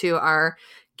now to our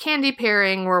candy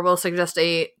pairing, where we'll suggest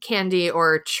a candy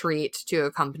or treat to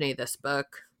accompany this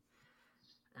book.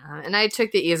 And I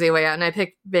took the easy way out, and I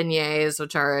picked beignets,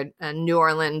 which are a New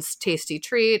Orleans tasty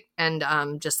treat. And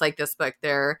just like this book,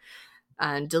 they're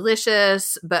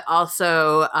delicious, but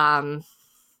also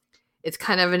it's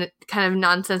kind of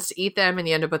nonsense to eat them, and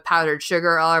you end up with powdered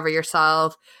sugar all over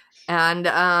yourself. And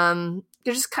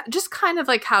you're just kind of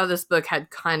like how this book had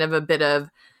kind of a bit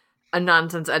of a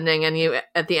nonsense ending, and you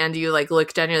at the end you like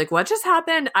look down, you're like, what just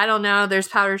happened? I don't know. There's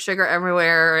powdered sugar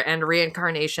everywhere and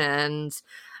reincarnations.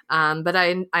 But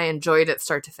I enjoyed it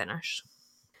start to finish.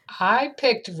 I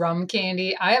picked rum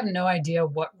candy. I have no idea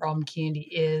what rum candy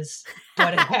is,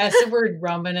 but it has the word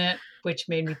rum in it, which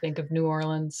made me think of New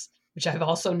Orleans, which I've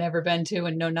also never been to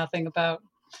and know nothing about.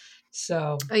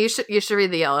 So you should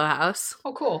read The Yellow House.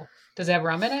 Oh, cool. Does it have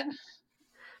rum in it?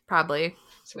 Probably.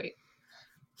 Sweet.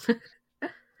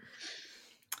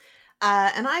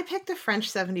 And I picked a French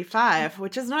 75,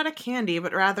 which is not a candy,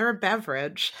 but rather a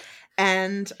beverage.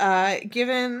 And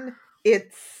given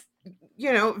It's,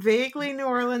 vaguely New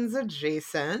Orleans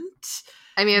adjacent.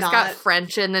 I mean, it's got Not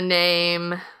French in the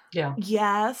name. Yeah.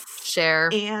 Yes. Share.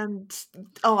 And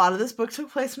a lot of this book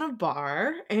took place in a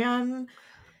bar, and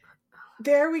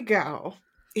there we go.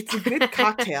 It's a good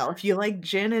cocktail if you like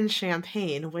gin and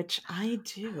champagne, which I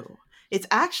do. It's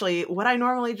actually what I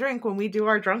normally drink when we do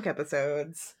our drunk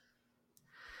episodes.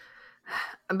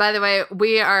 And by the way,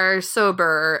 we are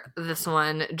sober this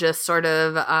one, just sort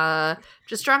of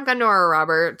just drunk on Nora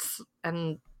Roberts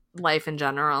and life in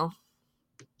general.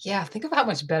 Yeah, think of how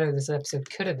much better this episode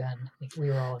could have been if we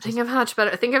were all just... Think of how much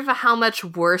better. Think of how much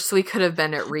worse we could have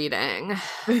been at reading.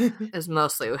 Is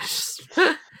mostly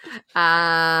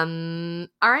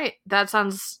all right, that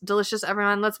sounds delicious,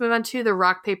 everyone. Let's move on to the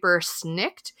rock paper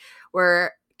snicked,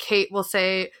 where Kate will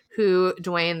say who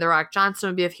Dwayne the Rock Johnson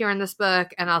would be if he were in this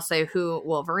book, and I'll say who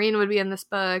Wolverine would be in this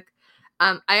book.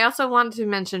 I also wanted to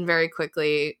mention very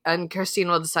quickly, and Christine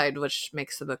will decide which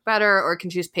makes the book better, or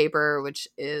can choose paper, which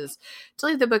is to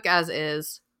leave the book as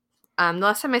is. The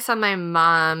last time I saw my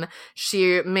mom,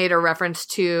 she made a reference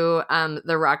to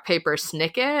the rock paper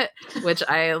snicket, which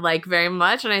I like very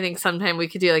much, and I think sometime we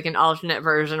could do like an alternate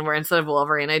version where instead of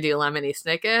Wolverine, I do Lemony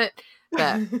Snicket.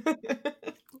 But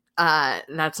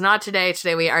that's not today.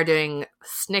 Today we are doing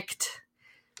snicked,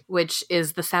 which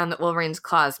is the sound that Wolverine's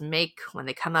claws make when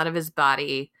they come out of his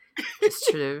body, just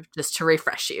to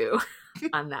refresh you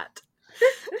on that.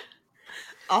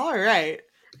 All right.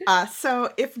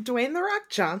 So if Dwayne The Rock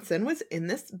Johnson was in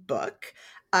this book,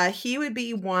 he would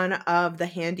be one of the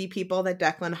handy people that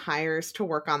Declan hires to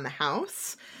work on the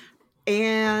house.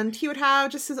 And he would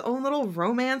have just his own little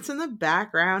romance in the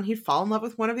background. He'd fall in love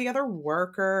with one of the other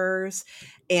workers.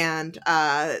 And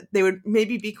they would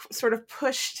maybe be sort of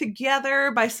pushed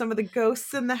together by some of the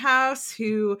ghosts in the house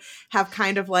who have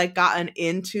kind of like gotten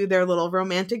into their little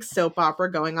romantic soap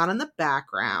opera going on in the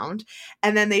background.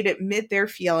 And then they'd admit their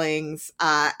feelings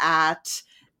at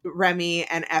Remy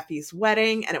and Effie's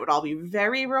wedding. And it would all be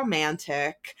very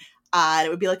romantic. It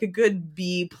would be like a good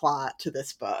B plot to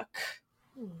this book.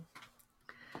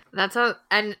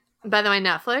 And by the way,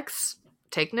 Netflix,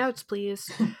 take notes,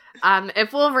 please.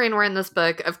 If Wolverine were in this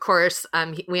book, of course,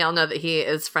 we all know that he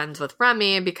is friends with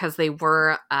Remy because they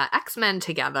were X-Men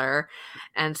together.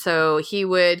 And so he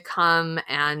would come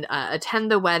and attend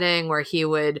the wedding where he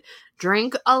would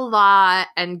drink a lot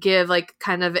and give like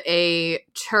kind of a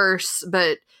terse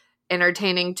but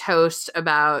entertaining toast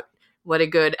about what a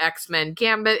good X-Men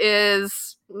gambit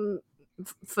is.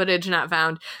 Footage not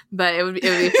found, but it would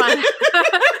be fun.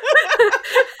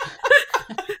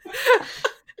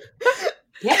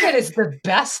 Gambit is the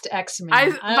best X-Men.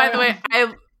 By the way,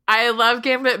 I love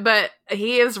Gambit, but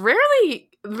he is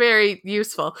rarely very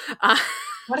useful.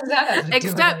 What does that have to do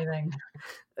with anything?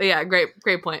 Yeah,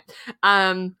 great point.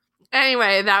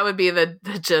 Anyway, that would be the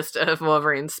gist of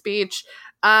Wolverine's speech.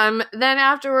 Then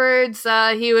afterwards,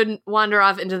 he would wander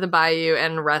off into the bayou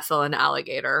and wrestle an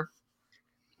alligator.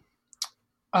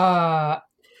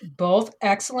 Both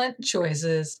excellent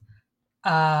choices.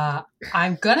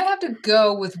 I'm gonna have to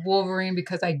go with Wolverine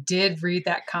because I did read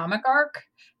that comic arc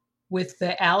with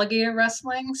the alligator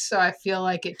wrestling, so I feel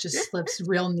like it just slips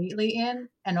real neatly in.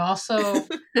 And also,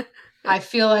 I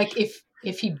feel like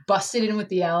if he busted in with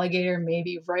the alligator,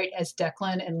 maybe right as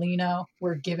Declan and Lena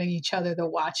were giving each other the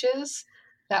watches,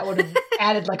 that would have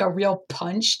added like a real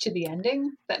punch to the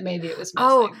ending that maybe it was missing.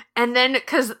 Oh, and then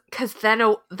because then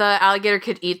the alligator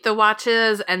could eat the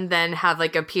watches and then have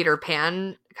like a Peter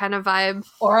Pan kind of vibe.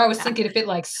 Or I was thinking if it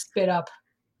like spit up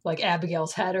like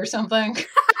Abigail's head or something.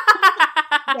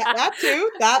 That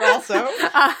too. That also.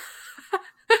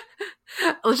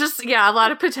 Just a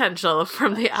lot of potential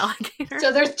from the alligator.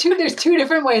 So there's two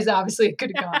different ways. Obviously, it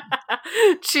could have gone.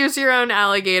 Choose your own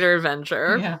alligator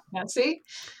adventure. Yeah. Now, see,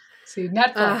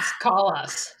 Netflix, call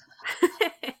us.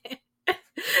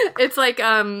 It's like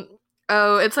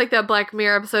it's like that Black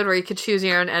Mirror episode where you could choose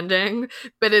your own ending,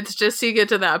 but it's just you get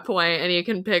to that point and you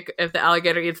can pick if the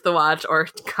alligator eats the watch or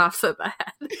coughs at the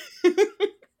head.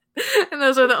 And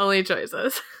those are the only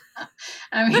choices.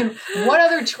 I mean, what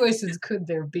other choices could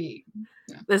there be?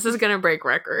 This is gonna break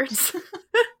records.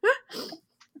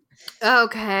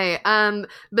 Okay.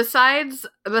 Besides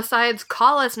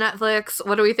call us Netflix,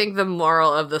 what do we think the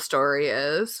moral of the story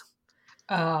is?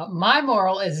 My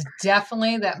moral is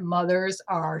definitely that mothers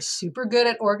are super good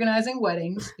at organizing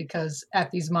weddings because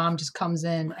Effie's mom just comes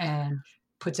in and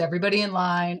puts everybody in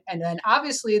line. And then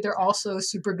obviously they're also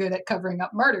super good at covering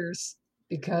up murders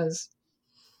because,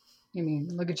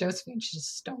 look at Josephine. She's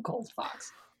just stone cold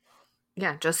fox.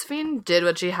 Yeah, Josephine did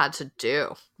what she had to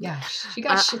do. Yeah, she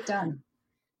got shit done.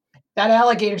 That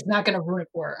alligator's not going to ruin it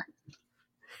for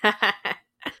her.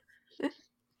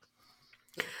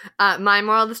 My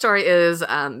moral of the story is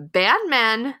bad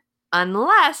men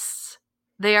unless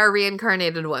they are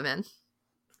reincarnated women.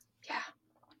 Yeah.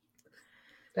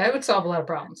 That would solve a lot of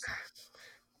problems.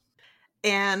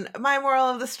 And my moral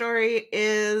of the story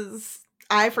is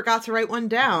I forgot to write one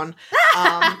down.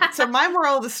 So my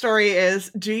moral of the story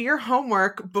is do your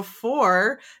homework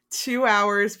before 2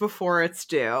 hours before it's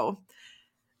due.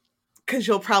 Because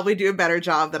you'll probably do a better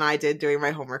job than I did doing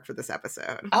my homework for this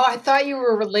episode. Oh, I thought you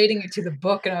were relating it to the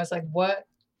book, and I was like, what?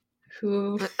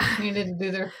 Who needed to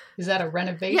do their... Is that a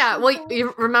renovation? Yeah, well,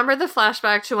 you remember the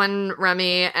flashback to when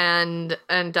Remy and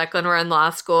Declan were in law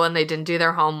school and they didn't do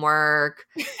their homework.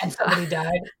 And somebody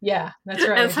died. Yeah, that's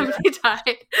right. And somebody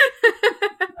died.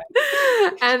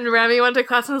 And Remy went to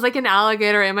class and was like, an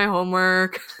alligator ate my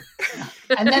homework.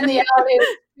 And then the alligator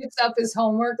picks up his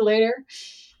homework later.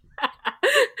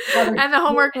 And the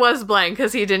homework was blank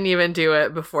because he didn't even do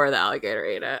it before the alligator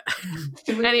ate it.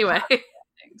 Anyway.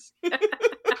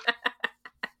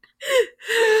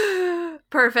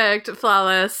 Perfect,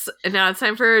 flawless. And now it's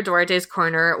time for Duarte's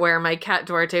Corner, where my cat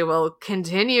Duarte will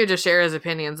continue to share his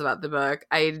opinions about the book.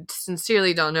 I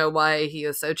sincerely don't know why he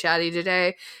is so chatty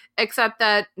today, except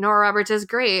that Nora Roberts is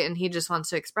great and he just wants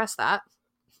to express that.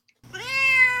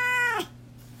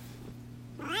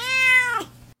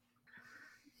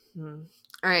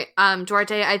 All right,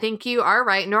 Duarte, I think you are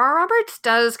right. Nora Roberts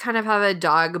does kind of have a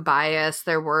dog bias.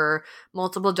 There were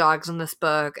multiple dogs in this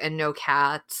book and no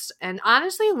cats. And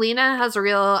honestly, Lena has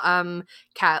real Catwoman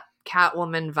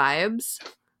vibes,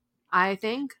 I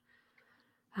think.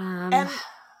 And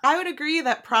I would agree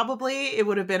that probably it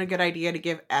would have been a good idea to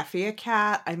give Effie a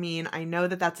cat. I mean, I know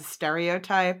that that's a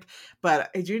stereotype,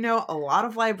 but I do know a lot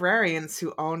of librarians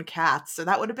who own cats. So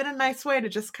that would have been a nice way to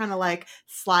just kind of like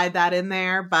slide that in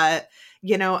there. But,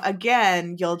 you know,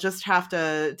 again, you'll just have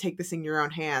to take this in your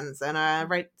own hands and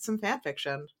write some fan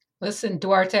fiction. Listen,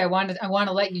 Duarte, I want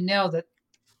to let you know that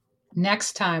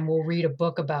next time we'll read a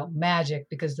book about magic,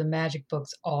 because the magic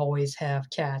books always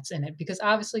have cats in it, because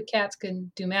obviously cats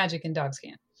can do magic and dogs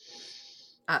can't.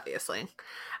 Obviously.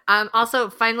 Also,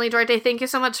 finally, Duarte, thank you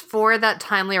so much for that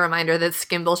timely reminder that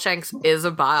Skimbleshanks is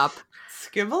a bop.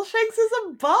 Skimbleshanks is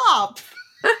a bop!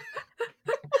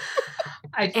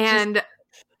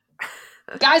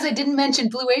 Guys, I didn't mention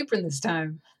Blue Apron this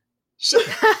time. Shit.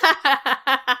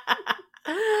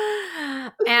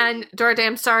 And Duarte,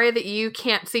 I'm sorry that you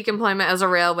can't seek employment as a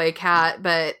railway cat,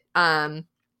 but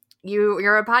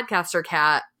you're a podcaster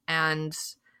cat, and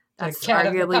that's cat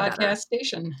arguably of the podcast better.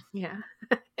 Station. Yeah.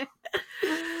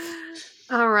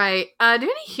 All right. Do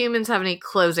any humans have any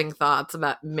closing thoughts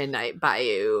about Midnight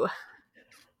Bayou?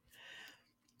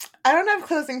 I don't have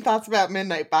closing thoughts about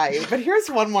Midnight Bayou, but here's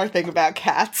one more thing about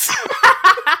cats.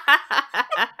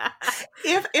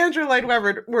 If Andrew Lloyd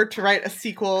Webber were to write a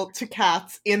sequel to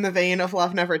Cats in the vein of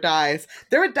Love Never Dies,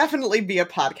 there would definitely be a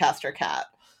podcaster cat.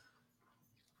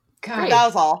 God, that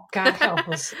was all. God help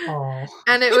us all.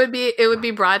 And it would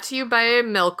be brought to you by a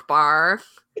milk bar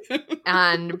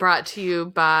and brought to you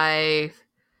by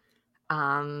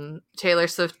Taylor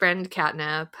Swift brand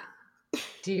catnip.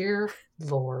 Dear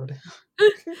Lord.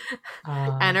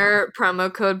 Enter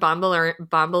promo code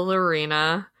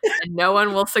Bombalurina, and no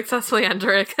one will successfully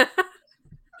enter it.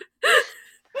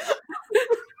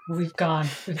 We've gone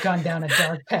down a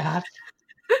dark path.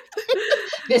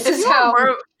 This is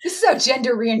how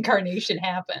gender reincarnation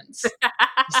happens.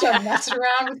 You start messing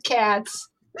around with cats.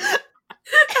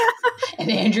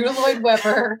 And Andrew Lloyd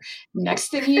Webber, next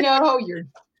thing you know, you're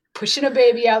pushing a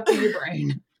baby out through your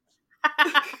brain.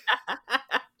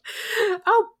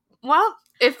 Oh, well,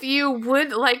 if you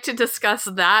would like to discuss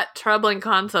that troubling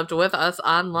concept with us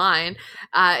online,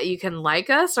 you can like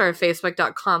us or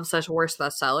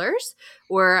facebook.com/worstbestsellers.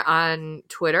 We're on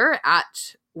Twitter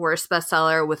at Worst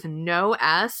Bestseller with no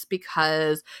S,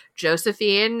 because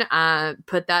Josephine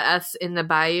put that S in the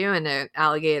bayou and an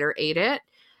alligator ate it.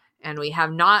 And we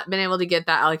have not been able to get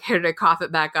that alligator to cough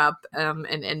it back up and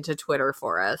into Twitter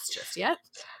for us just yet.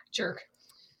 Jerk.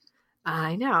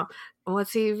 I know.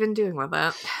 What's he even doing with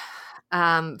it?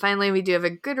 Finally, we do have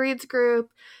a Goodreads group,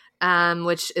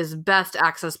 which is best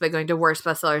accessed by going to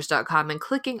worstbestsellers.com and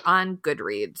clicking on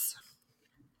Goodreads.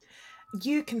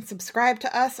 You can subscribe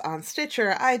to us on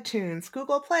Stitcher, iTunes,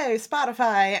 Google Play,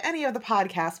 Spotify, any of the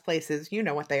podcast places. You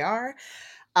know what they are.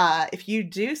 If you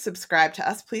do subscribe to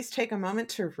us, please take a moment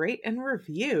to rate and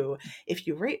review. If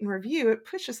you rate and review, it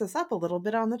pushes us up a little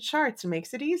bit on the charts and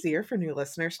makes it easier for new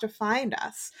listeners to find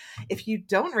us. If you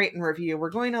don't rate and review,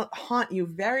 we're going to haunt you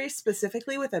very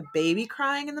specifically with a baby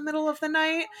crying in the middle of the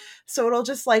night. So it'll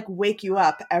just like wake you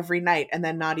up every night and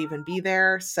then not even be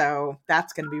there. So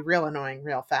that's going to be real annoying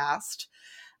real fast.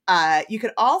 You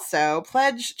could also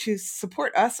pledge to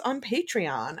support us on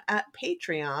Patreon at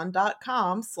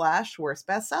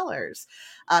patreon.com/worstbestsellers.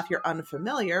 If you're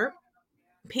unfamiliar,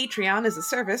 Patreon is a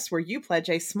service where you pledge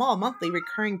a small monthly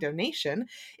recurring donation.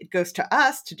 It goes to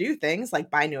us to do things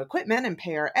like buy new equipment and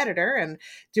pay our editor and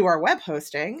do our web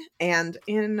hosting. And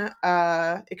in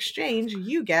exchange,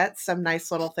 you get some nice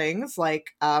little things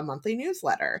like a monthly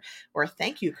newsletter or a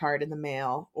thank you card in the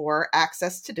mail or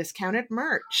access to discounted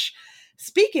merch.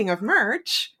 Speaking of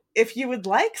merch, if you would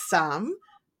like some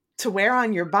to wear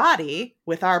on your body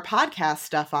with our podcast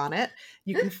stuff on it,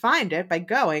 you can find it by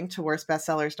going to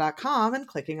worstbestsellers.com and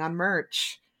clicking on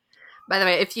merch. By the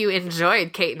way, if you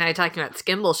enjoyed Kate and I talking about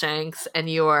Skimbleshanks and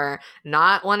you are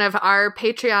not one of our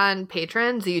Patreon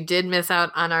patrons, you did miss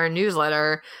out on our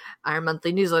newsletter, our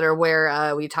monthly newsletter,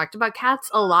 where we talked about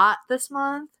cats a lot this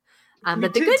month.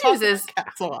 But the good news is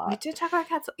we did talk about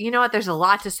cats. You know what? There's a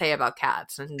lot to say about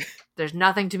cats, and there's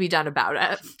nothing to be done about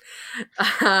it.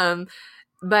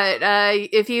 But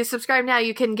if you subscribe now,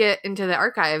 you can get into the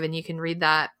archive and you can read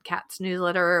that Cat's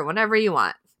newsletter whenever you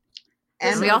want.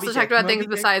 And we also talked about things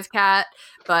besides cat,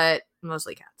 but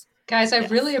mostly cats. Guys, I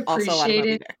really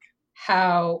appreciated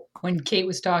how when Kate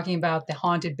was talking about the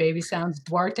haunted baby sounds,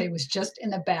 Duarte was just in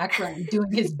the background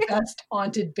doing his best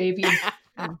haunted baby.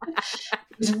 It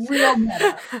was real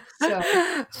meta.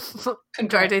 So,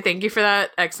 Duarte, thank you for that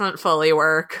excellent Foley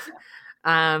work.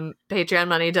 Patreon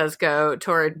money does go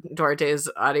toward Duarte's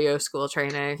audio school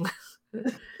training.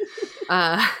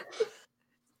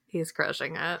 He's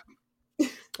crushing it.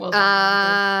 Well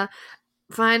done,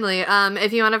 finally,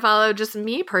 if you want to follow just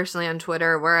me personally on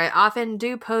Twitter, where I often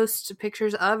do post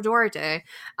pictures of Duarte,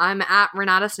 I'm at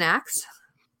Renata Snacks.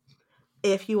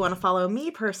 If you want to follow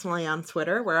me personally on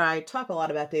Twitter, where I talk a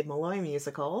lot about Dave Malloy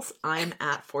musicals, I'm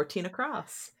at 14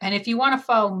 Across. And if you want to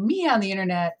follow me on the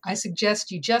internet, I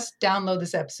suggest you just download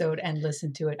this episode and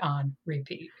listen to it on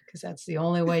repeat, because that's the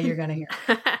only way you're going to hear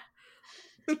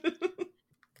it.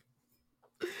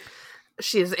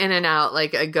 She's in and out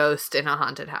like a ghost in a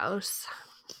haunted house.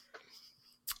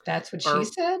 That's what she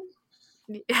said?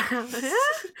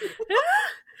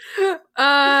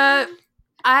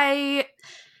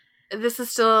 This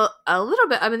is still a little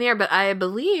bit up in the air, but I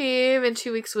believe in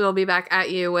 2 weeks we'll be back at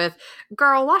you with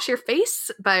Girl, Wash Your Face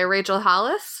by Rachel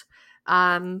Hollis,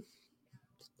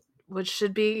 which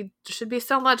should be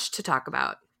so much to talk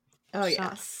about. Oh,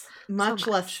 yes. Much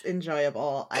less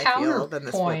enjoyable, I feel, than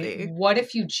this will be. What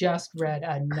if you just read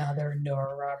another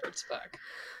Nora Roberts book?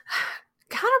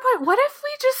 Counterpoint, what if we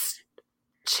just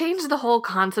change the whole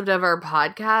concept of our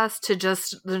podcast to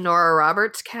just the Nora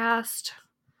Roberts cast?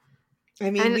 I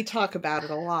mean, we talk about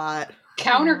it a lot.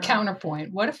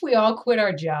 Counterpoint. What if we all quit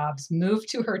our jobs, moved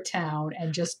to her town,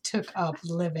 and just took up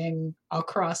living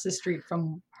across the street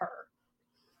from her?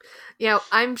 Yeah,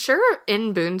 I'm sure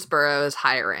In Boonesboro is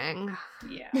hiring.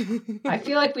 Yeah. I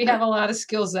feel like we have a lot of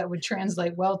skills that would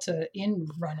translate well to in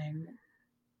running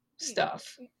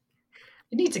stuff.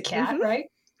 It needs a cat, right?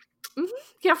 Mm-hmm.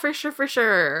 Yeah, for sure. For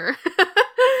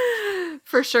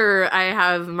sure, I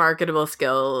have marketable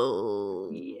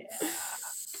skills. Yeah.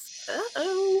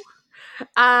 Uh-oh.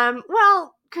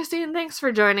 Well, Christine, thanks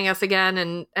for joining us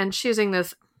again and choosing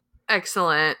this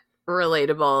excellent,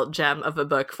 relatable gem of a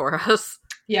book for us.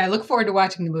 Yeah, I look forward to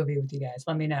watching the movie with you guys.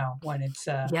 Let me know when it's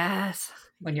yes,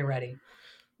 when you're ready.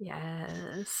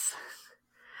 Yes.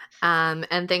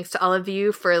 And thanks to all of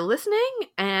you for listening.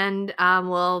 And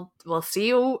we'll see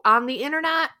you on the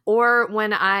internet or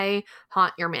when I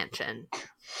haunt your mansion.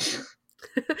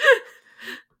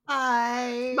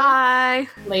 Bye. Bye.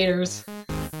 Laters.